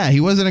ever. Yeah,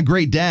 he wasn't a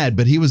great dad,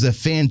 but he was a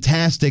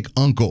fantastic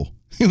uncle.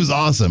 He was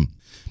awesome.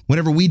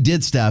 Whenever we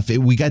did stuff,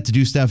 we got to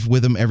do stuff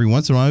with him every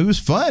once in a while. It was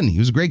fun. He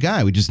was a great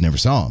guy. We just never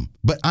saw him.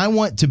 But I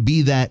want to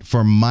be that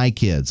for my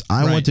kids.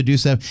 I want to do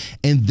stuff,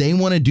 and they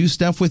want to do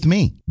stuff with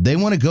me. They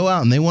want to go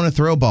out and they want to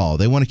throw a ball.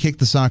 They want to kick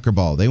the soccer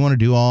ball. They want to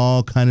do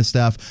all kind of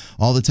stuff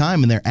all the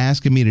time, and they're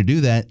asking me to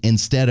do that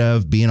instead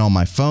of being on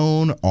my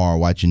phone or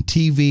watching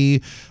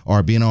TV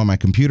or being on my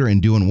computer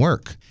and doing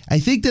work. I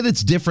think that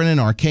it's different in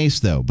our case,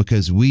 though,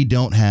 because we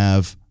don't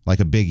have like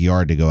a big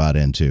yard to go out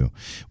into.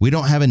 We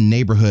don't have a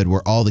neighborhood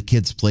where all the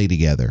kids play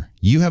together.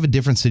 You have a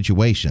different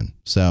situation.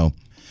 So,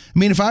 I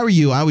mean, if I were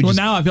you, I would Well,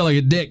 now I feel like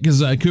a dick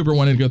because Cooper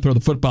wanted to go throw the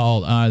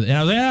football. And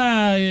I was like,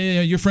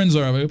 yeah, your friends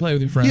are over. Play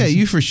with your friends. Yeah,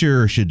 you for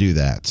sure should do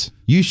that.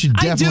 You should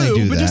definitely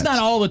do that. But just not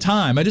all the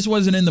time. I just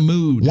wasn't in the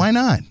mood. Why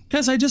not?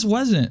 Because I just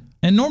wasn't.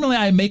 And normally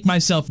I make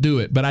myself do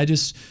it, but I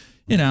just,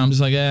 I'm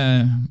just like,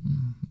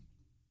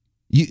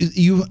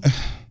 You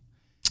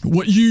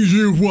What you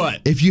do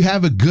what? If you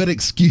have a good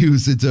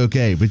excuse, it's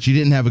okay, but you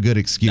didn't have a good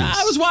excuse.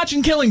 I was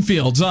watching Killing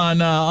Fields on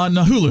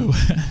Hulu.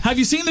 Have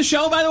you seen the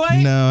show, by the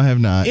way? No, I have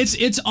not.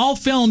 It's all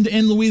filmed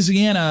in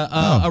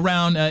Louisiana,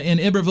 around in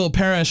Iberville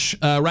Parish,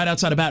 right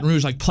outside of Baton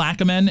Rouge, like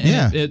Plaquemine.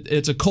 And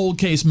it's a cold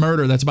case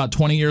murder that's about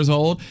 20 years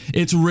old.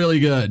 It's really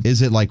good.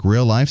 Is it like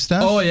real life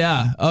stuff? Oh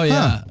yeah,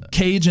 Huh.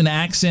 Cajun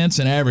accents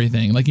and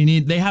everything. Like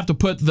they have to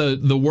put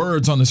the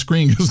words on the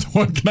screen because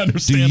no one can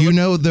understand. Do you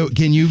know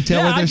Can you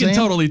tell what they're saying? I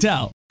can totally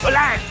tell.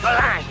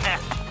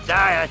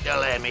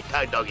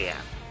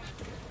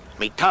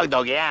 Me tug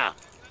dog, yeah.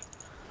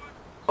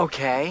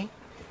 Okay.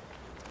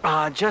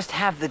 Just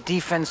have the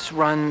defense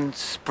run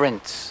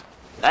sprints.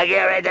 I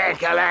get right there,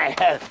 Kalai.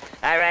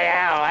 All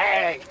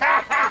right,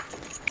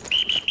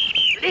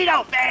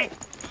 Lido, man.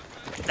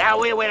 Now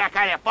we win. I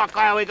kind of fuck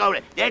all we go.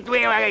 That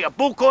way, I get a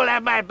book call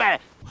at my back.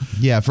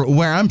 Yeah, for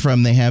where I'm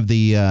from, they have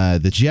the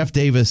Jeff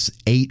Davis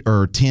 8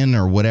 or 10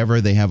 or whatever.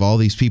 They have all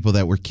these people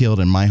that were killed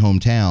in my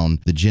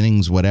hometown, the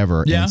Jennings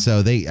whatever. Yeah. And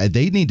so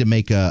they need to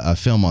make a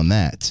film on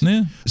that.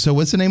 Yeah. So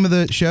what's the name of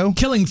the show?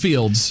 Killing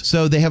Fields.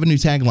 So they have a new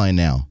tagline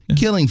now. Yeah.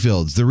 Killing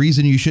Fields, the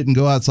reason you shouldn't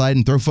go outside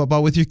and throw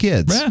football with your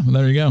kids. Yeah, well,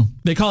 there you go.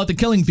 They call it the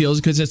Killing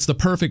Fields because it's the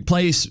perfect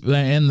place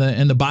in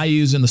the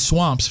bayous and the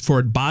swamps for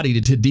a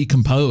body to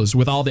decompose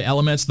with all the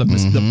elements, the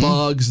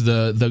bugs,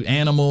 the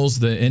animals,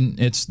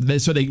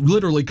 so they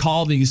literally call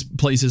these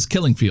places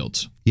killing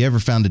fields. You ever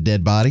found a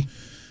dead body?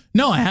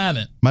 No, I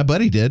haven't. My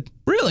buddy did.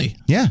 Really?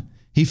 Yeah.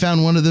 He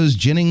found one of those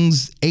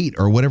Jennings 8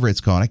 or whatever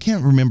it's called. I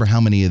can't remember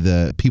how many of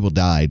the people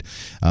died,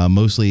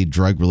 mostly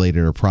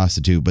drug-related or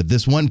prostitute, but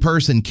this one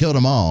person killed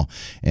them all,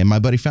 and my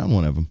buddy found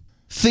one of them.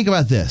 Think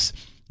about this.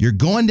 You're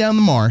going down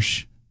the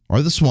marsh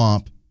or the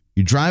swamp.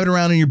 You're driving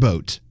around in your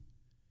boat.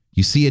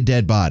 You see a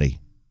dead body.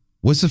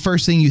 What's the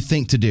first thing you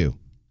think to do?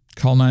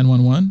 Call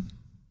 911.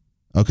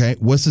 Okay.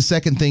 What's the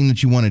second thing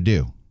that you want to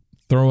do?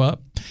 Throw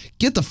up.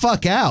 Get the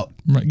fuck out.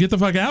 Get the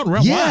fuck out?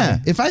 Yeah.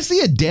 Why? If I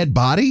see a dead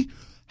body,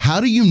 how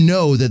do you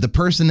know that the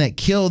person that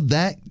killed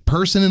that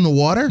person in the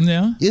water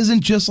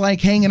isn't just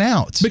like hanging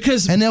out?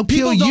 And they'll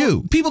kill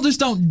you. People just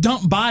don't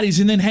dump bodies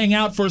and then hang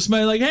out for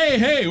somebody like,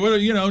 hey,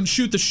 and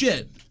shoot the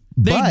shit.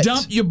 They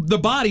dump the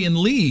body and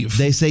leave.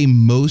 They say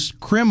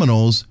most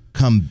criminals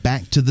come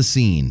back to the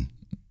scene.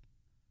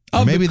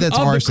 Or maybe that's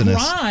arsonists. The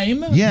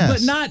crime, yes.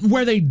 But not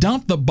where they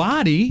dump the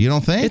body. You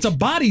don't think? It's a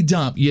body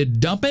dump. You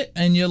dump it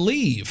and you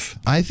leave.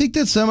 I think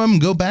that some of them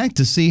go back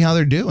to see how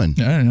they're doing.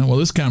 I don't know. Well,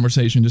 this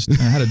conversation just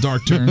had a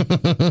dark turn.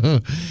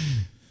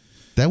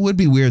 That would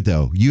be weird,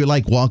 though. You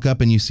walk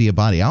up and you see a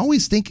body. I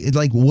always think,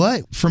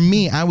 what? For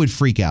me, I would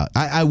freak out.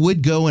 I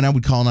would go and I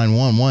would call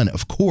 911,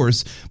 of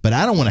course, but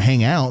I don't want to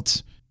hang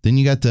out. Then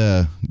you got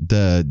the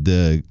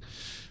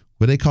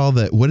what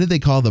did they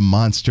call the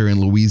monster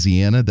in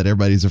Louisiana that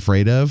everybody's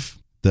afraid of?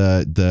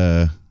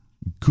 The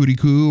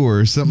Kuriku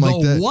or something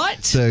like that. What?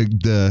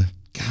 The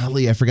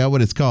golly, I forgot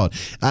what it's called.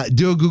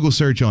 Do a Google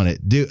search on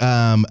it. Do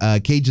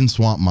Cajun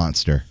swamp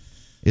monster.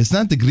 It's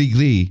not the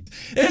gris-gris.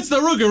 It's the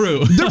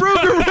Rougarou. The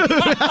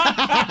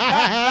Rougarou.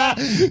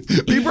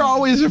 People are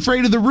always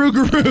afraid of the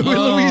Rougarou in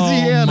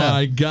Louisiana. Oh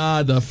my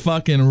God, the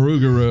fucking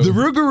Rougarou. The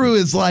Rougarou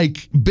is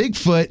like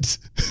Bigfoot,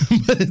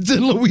 but it's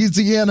in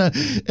Louisiana,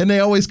 and they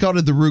always called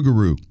it the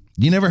Rougarou.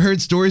 You never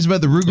heard stories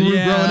about the Rougarou growing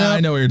up? I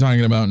know what you're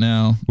talking about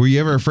now. Were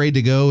you ever afraid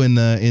to go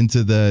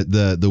into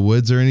the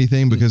woods or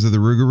anything because of the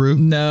Rougarou?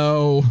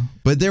 No.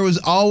 But there was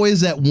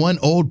always that one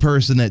old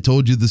person that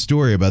told you the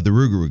story about the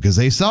Rougarou because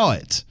they saw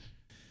it.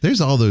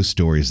 There's all those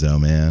stories, though,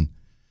 man.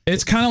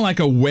 It's kind of like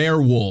a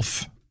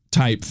werewolf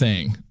type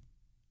thing.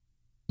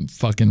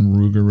 Fucking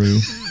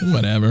Rougarou.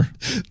 Whatever.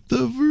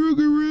 The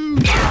Rougarou.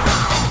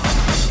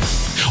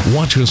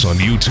 Watch us on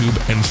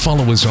YouTube and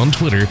follow us on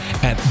Twitter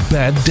at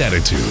Bad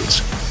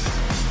Daditudes.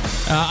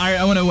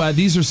 I want to.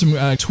 These are some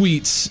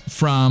tweets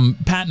from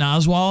Patton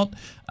Oswalt.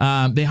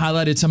 They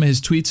highlighted some of his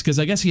tweets because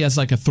I guess he has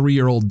like a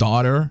 3-year-old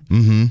daughter.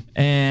 Mm-hmm.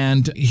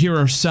 And here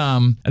are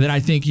some that I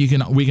think we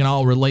can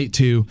all relate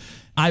to.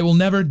 I will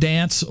never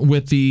dance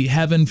with the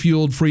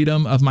heaven-fueled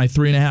freedom of my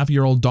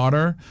 3.5-year-old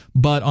daughter,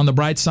 but on the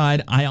bright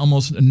side, I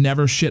almost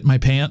never shit my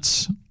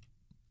pants.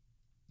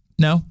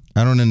 No?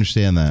 I don't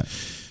understand that.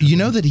 You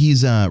know that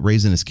he's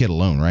raising his kid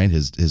alone, right?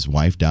 His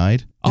wife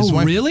died. His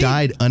wife really?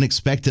 Died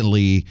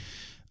unexpectedly.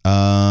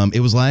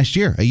 It was last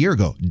year, a year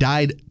ago.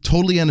 Died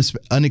totally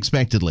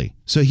unexpectedly.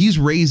 So he's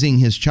raising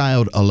his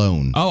child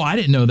alone. Oh, I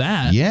didn't know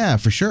that. Yeah,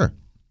 for sure.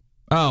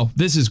 Oh,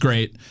 this is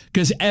great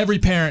because every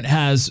parent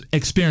has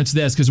experienced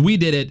this because we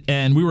did it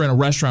and we were in a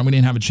restaurant. We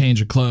didn't have a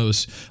change of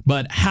clothes.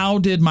 But how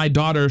did my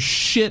daughter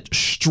shit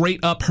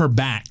straight up her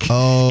back?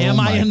 Oh, am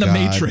I in the God.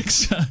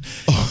 Matrix?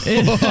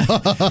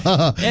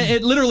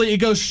 it literally, it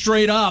goes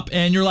straight up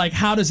and you're like,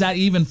 how does that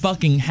even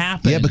fucking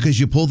happen? Yeah, because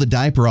you pull the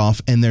diaper off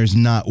and there's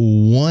not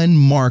one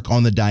mark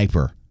on the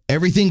diaper.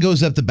 Everything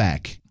goes up the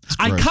back.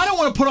 I kind of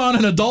want to put on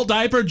an adult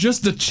diaper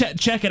just to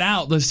check it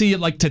out, to see it,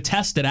 like to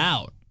test it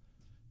out.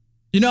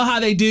 You know how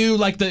they do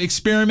like the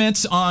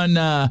experiments on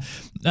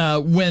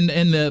when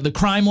in the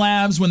crime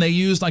labs when they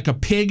use like a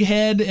pig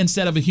head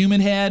instead of a human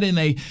head and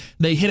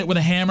they hit it with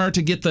a hammer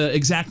to get the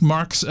exact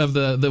marks of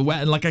the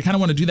wet. Like I kind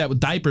of want to do that with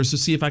diapers to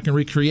see if I can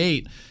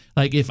recreate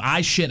like if I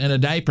shit in a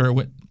diaper.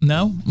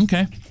 No?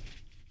 Okay.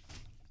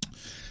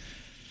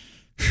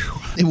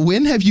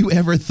 When have you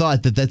ever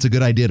thought that that's a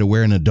good idea to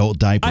wear an adult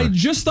diaper? I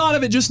just thought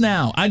of it just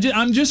now.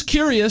 I'm just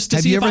curious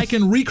to see if I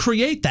can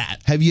recreate that.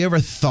 Have you ever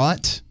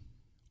thought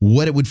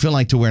what it would feel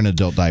like to wear an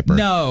adult diaper?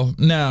 No.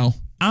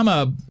 I'm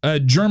a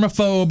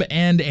germaphobe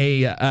and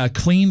a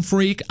clean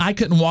freak. I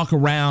couldn't walk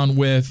around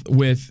with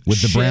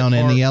the brown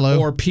and the yellow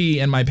or pee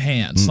in my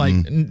pants. Mm-mm.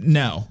 Like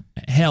no,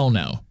 hell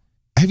no.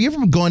 Have you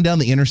ever gone down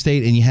the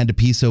interstate and you had to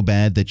pee so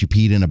bad that you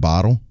peed in a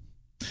bottle?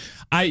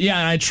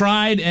 I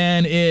tried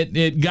and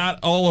it got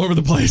all over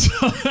the place.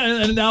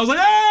 And I was like,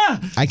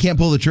 I can't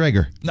pull the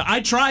trigger. No, I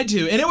tried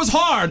to, and it was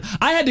hard.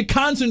 I had to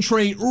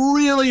concentrate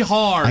really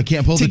hard. I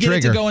can't pull the trigger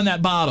to get it to go in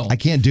that bottle. I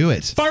can't do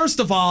it. First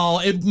of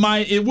all,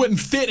 it wouldn't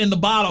fit in the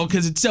bottle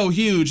because it's so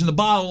huge, and the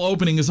bottle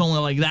opening is only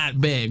like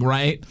that big,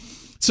 right?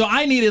 So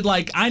I needed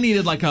like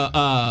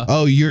a.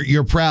 Oh,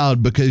 you're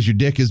proud because your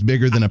dick is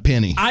bigger than a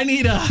penny. I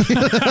need a.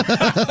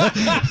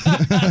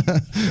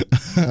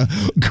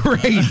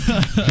 Great,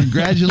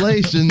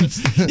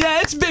 congratulations.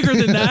 Yeah, it's bigger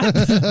than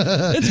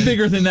that. It's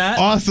bigger than that.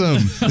 Awesome,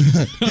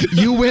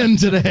 you win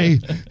today.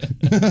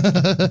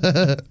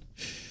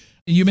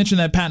 You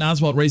mentioned that Patton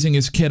Oswalt raising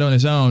his kid on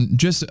his own.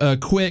 Just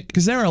quick,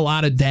 because there are a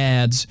lot of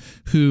dads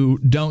who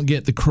don't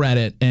get the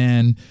credit,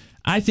 and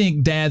I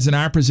think dads in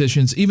our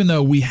positions, even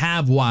though we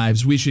have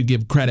wives, we should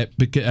get credit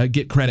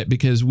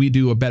because we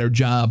do a better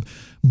job.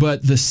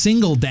 But the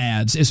single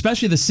dads,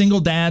 especially the single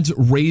dads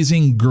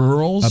raising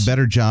girls, a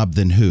better job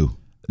than who?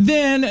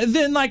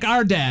 Than like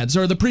our dads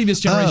or the previous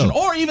generation,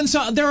 or even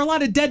there are a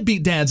lot of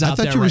deadbeat dads out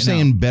there. I thought you were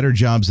saying better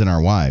jobs than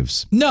our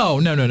wives.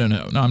 No,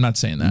 I'm not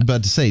saying that.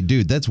 But to say,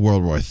 dude, that's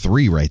World War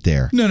III right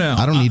there. No,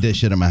 I don't need that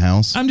shit in my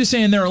house. I'm just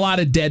saying there are a lot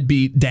of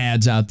deadbeat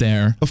dads out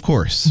there. Of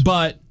course,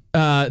 but.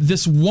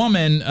 This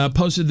woman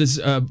posted this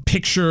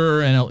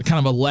picture and kind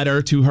of a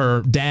letter to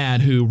her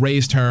dad who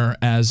raised her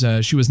as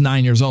she was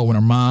 9 years old when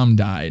her mom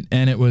died,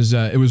 and it was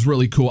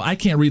really cool. I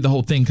can't read the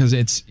whole thing because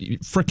it's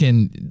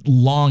freaking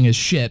long as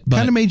shit. But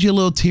kind of made you a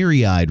little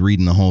teary-eyed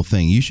reading the whole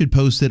thing. You should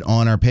post it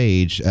on our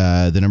page,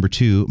 the number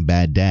 2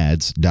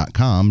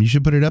 baddads.com. You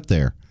should put it up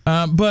there.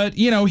 But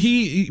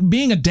he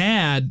being a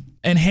dad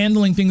and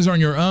handling things on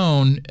your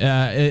own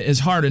is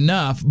hard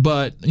enough.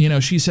 But,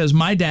 she says,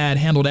 my dad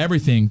handled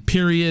everything,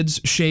 periods,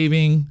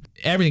 shaving,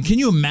 everything. Can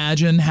you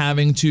imagine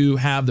having to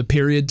have the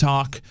period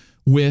talk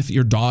with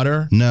your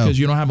daughter? No. Because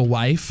you don't have a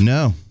wife?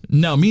 No.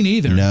 No, me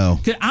neither. No.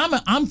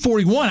 I'm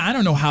 41. I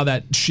don't know how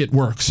that shit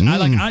works.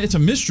 It's a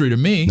mystery to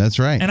me. That's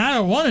right. And I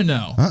don't want to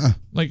know.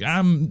 Like,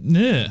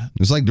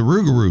 It's like the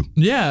Rougarou.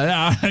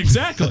 Yeah,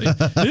 exactly.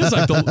 It is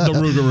like the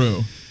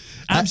Rougarou.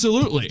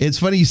 Absolutely. It's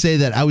funny you say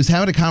that. I was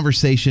having a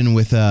conversation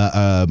with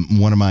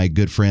one of my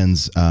good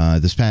friends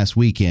this past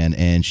weekend,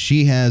 and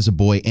she has a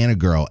boy and a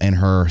girl, and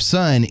her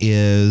son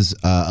is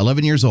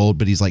 11 years old,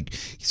 but he's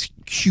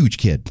huge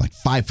kid, like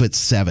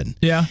 5'7".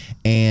 Yeah.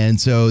 And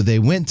so they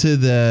went to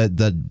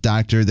the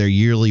doctor, their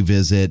yearly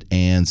visit.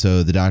 And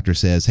so the doctor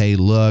says, hey,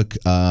 look,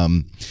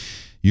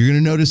 you're going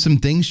to notice some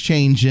things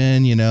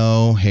changing,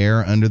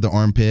 hair under the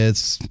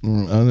armpits,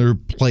 other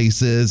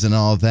places and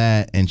all of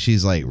that. And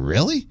she's like,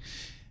 really?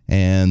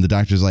 And the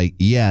doctor's like,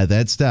 yeah,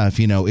 that stuff,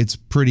 it's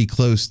pretty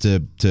close to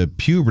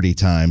puberty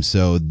time.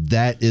 So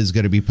that is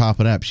going to be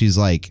popping up. She's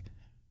like,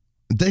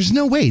 there's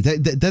no way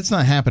that's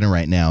not happening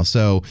right now.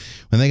 So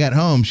when they got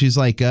home, she's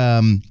like,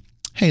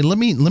 hey, let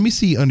me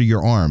see under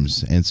your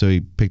arms. And so he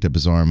picked up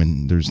his arm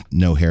and there's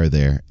no hair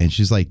there. And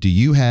she's like, do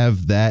you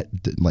have that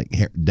like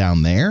hair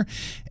down there?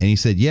 And he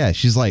said, yeah.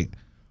 She's like,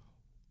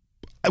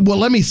 well,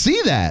 let me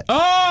see that.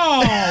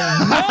 Oh,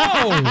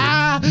 no.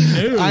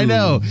 I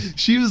know.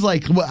 She was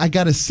like, well, I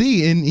got to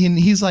see. And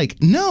he's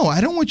like, no, I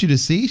don't want you to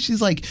see.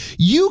 She's like,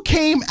 you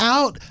came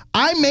out.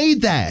 I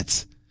made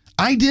that.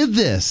 I did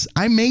this.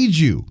 I made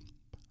you.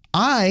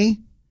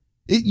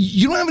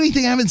 You don't have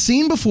anything I haven't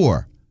seen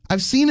before.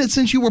 I've seen it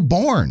since you were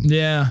born.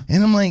 Yeah.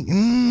 And I'm like,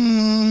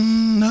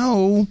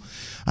 no,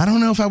 I don't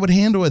know if I would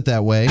handle it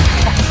that way. Do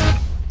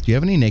you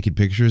have any naked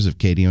pictures of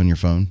Katie on your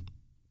phone?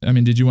 I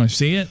mean, did you want to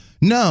see it?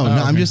 No,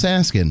 I'm just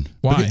asking.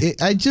 Why?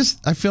 I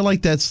feel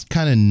like that's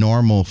kind of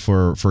normal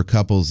for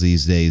couples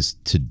these days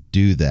to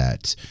do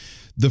that.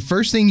 The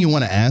first thing you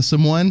want to ask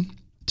someone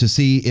to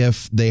see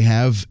if they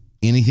have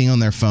anything on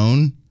their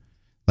phone,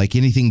 like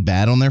anything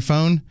bad on their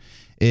phone,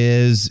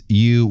 is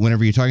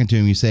whenever you're talking to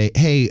them, you say,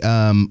 hey,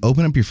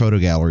 open up your photo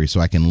gallery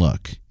so I can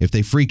look. If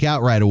they freak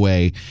out right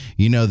away,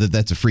 you know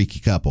that's a freaky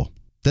couple.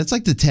 That's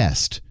like the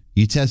test.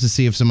 You test to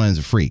see if someone's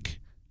a freak.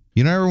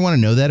 You don't ever want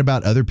to know that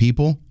about other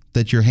people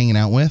that you're hanging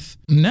out with?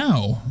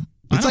 No.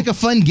 It's like a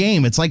fun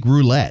game. It's like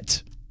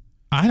roulette.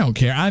 I don't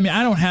care. I mean,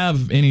 I don't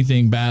have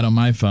anything bad on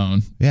my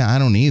phone. Yeah, I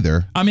don't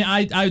either. I mean,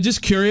 I was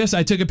just curious.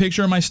 I took a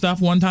picture of my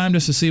stuff one time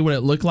just to see what it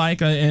looked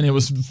like, and it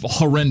was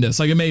horrendous.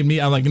 Like, it made me,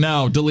 I'm like,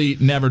 no,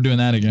 delete, never doing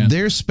that again.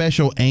 There's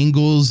special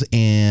angles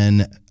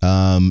and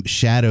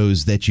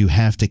shadows that you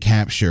have to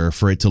capture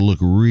for it to look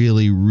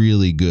really,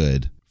 really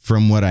good,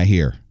 from what I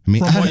hear. I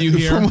mean, from what you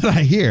hear? From what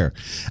I hear.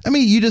 I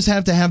mean, you just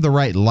have to have the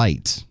right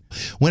light.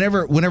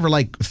 Whenever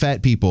like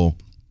fat people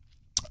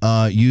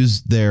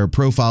use their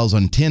profiles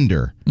on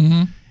Tinder,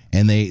 and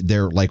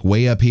they're like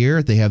way up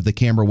here, they have the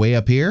camera way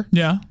up here.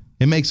 Yeah.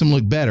 It makes them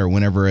look better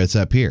whenever it's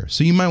up here.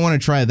 So you might want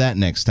to try that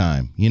next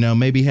time.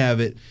 Maybe have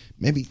it,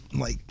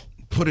 like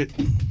put it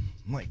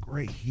like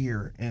right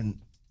here and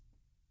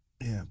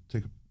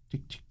take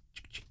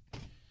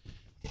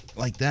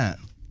like that.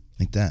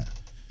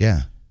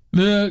 Yeah.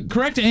 The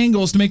correct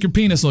angles to make your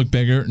penis look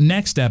bigger.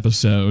 Next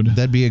episode.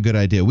 That'd be a good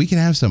idea. We can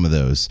have some of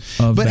those.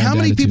 But how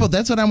many people,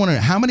 that's what I want to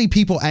know. How many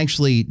people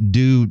actually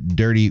do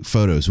dirty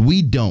photos?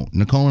 We don't.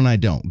 Nicole and I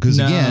don't. Because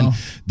again,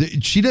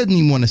 she doesn't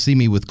even want to see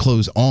me with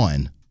clothes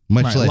on.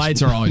 Much less.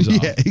 Lights are always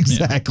off. Yeah,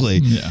 exactly.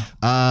 Yeah.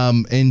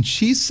 And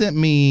she sent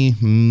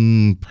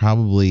me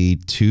probably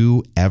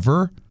 2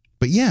 ever.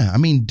 But yeah, I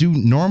mean,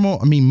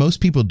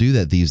 most people do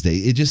that these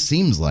days. It just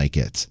seems like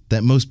it,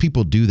 that most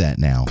people do that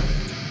now.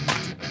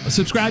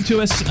 Subscribe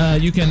to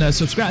us. You can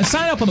subscribe.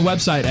 Sign up on the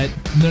website at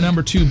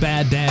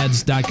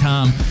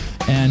 2baddads.com,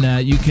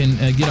 and you can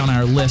get on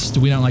our list.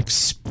 We don't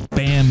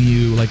spam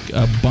you like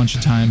a bunch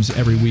of times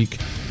every week,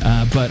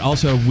 but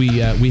also we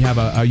have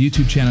a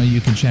YouTube channel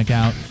you can check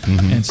out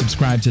and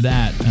subscribe to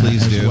that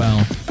as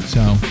well.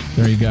 So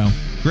there you go.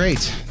 Great.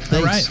 Thanks.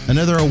 All right.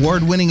 Another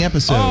award-winning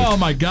episode. Oh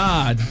my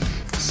God,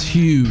 it's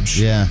huge.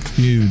 Yeah,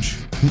 huge.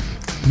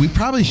 We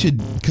probably should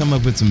come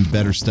up with some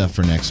better stuff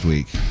for next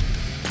week.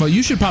 Well,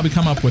 you should probably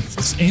come up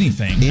with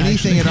anything.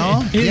 Anything at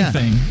all?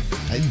 Anything.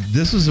 Yeah.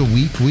 This was a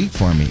weak week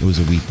for me. It was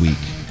a weak week.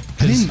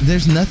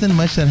 There's nothing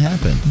much that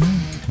happened. All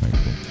right,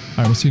 cool. All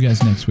right, we'll see you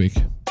guys next week.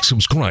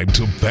 Subscribe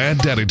to Bad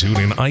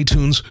Daditude in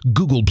iTunes,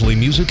 Google Play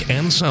Music,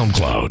 and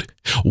SoundCloud.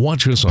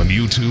 Watch us on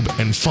YouTube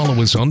and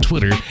follow us on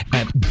Twitter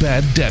at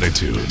Bad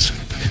Daditudes.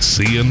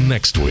 See you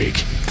next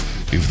week.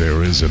 If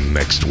there is a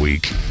next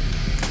week.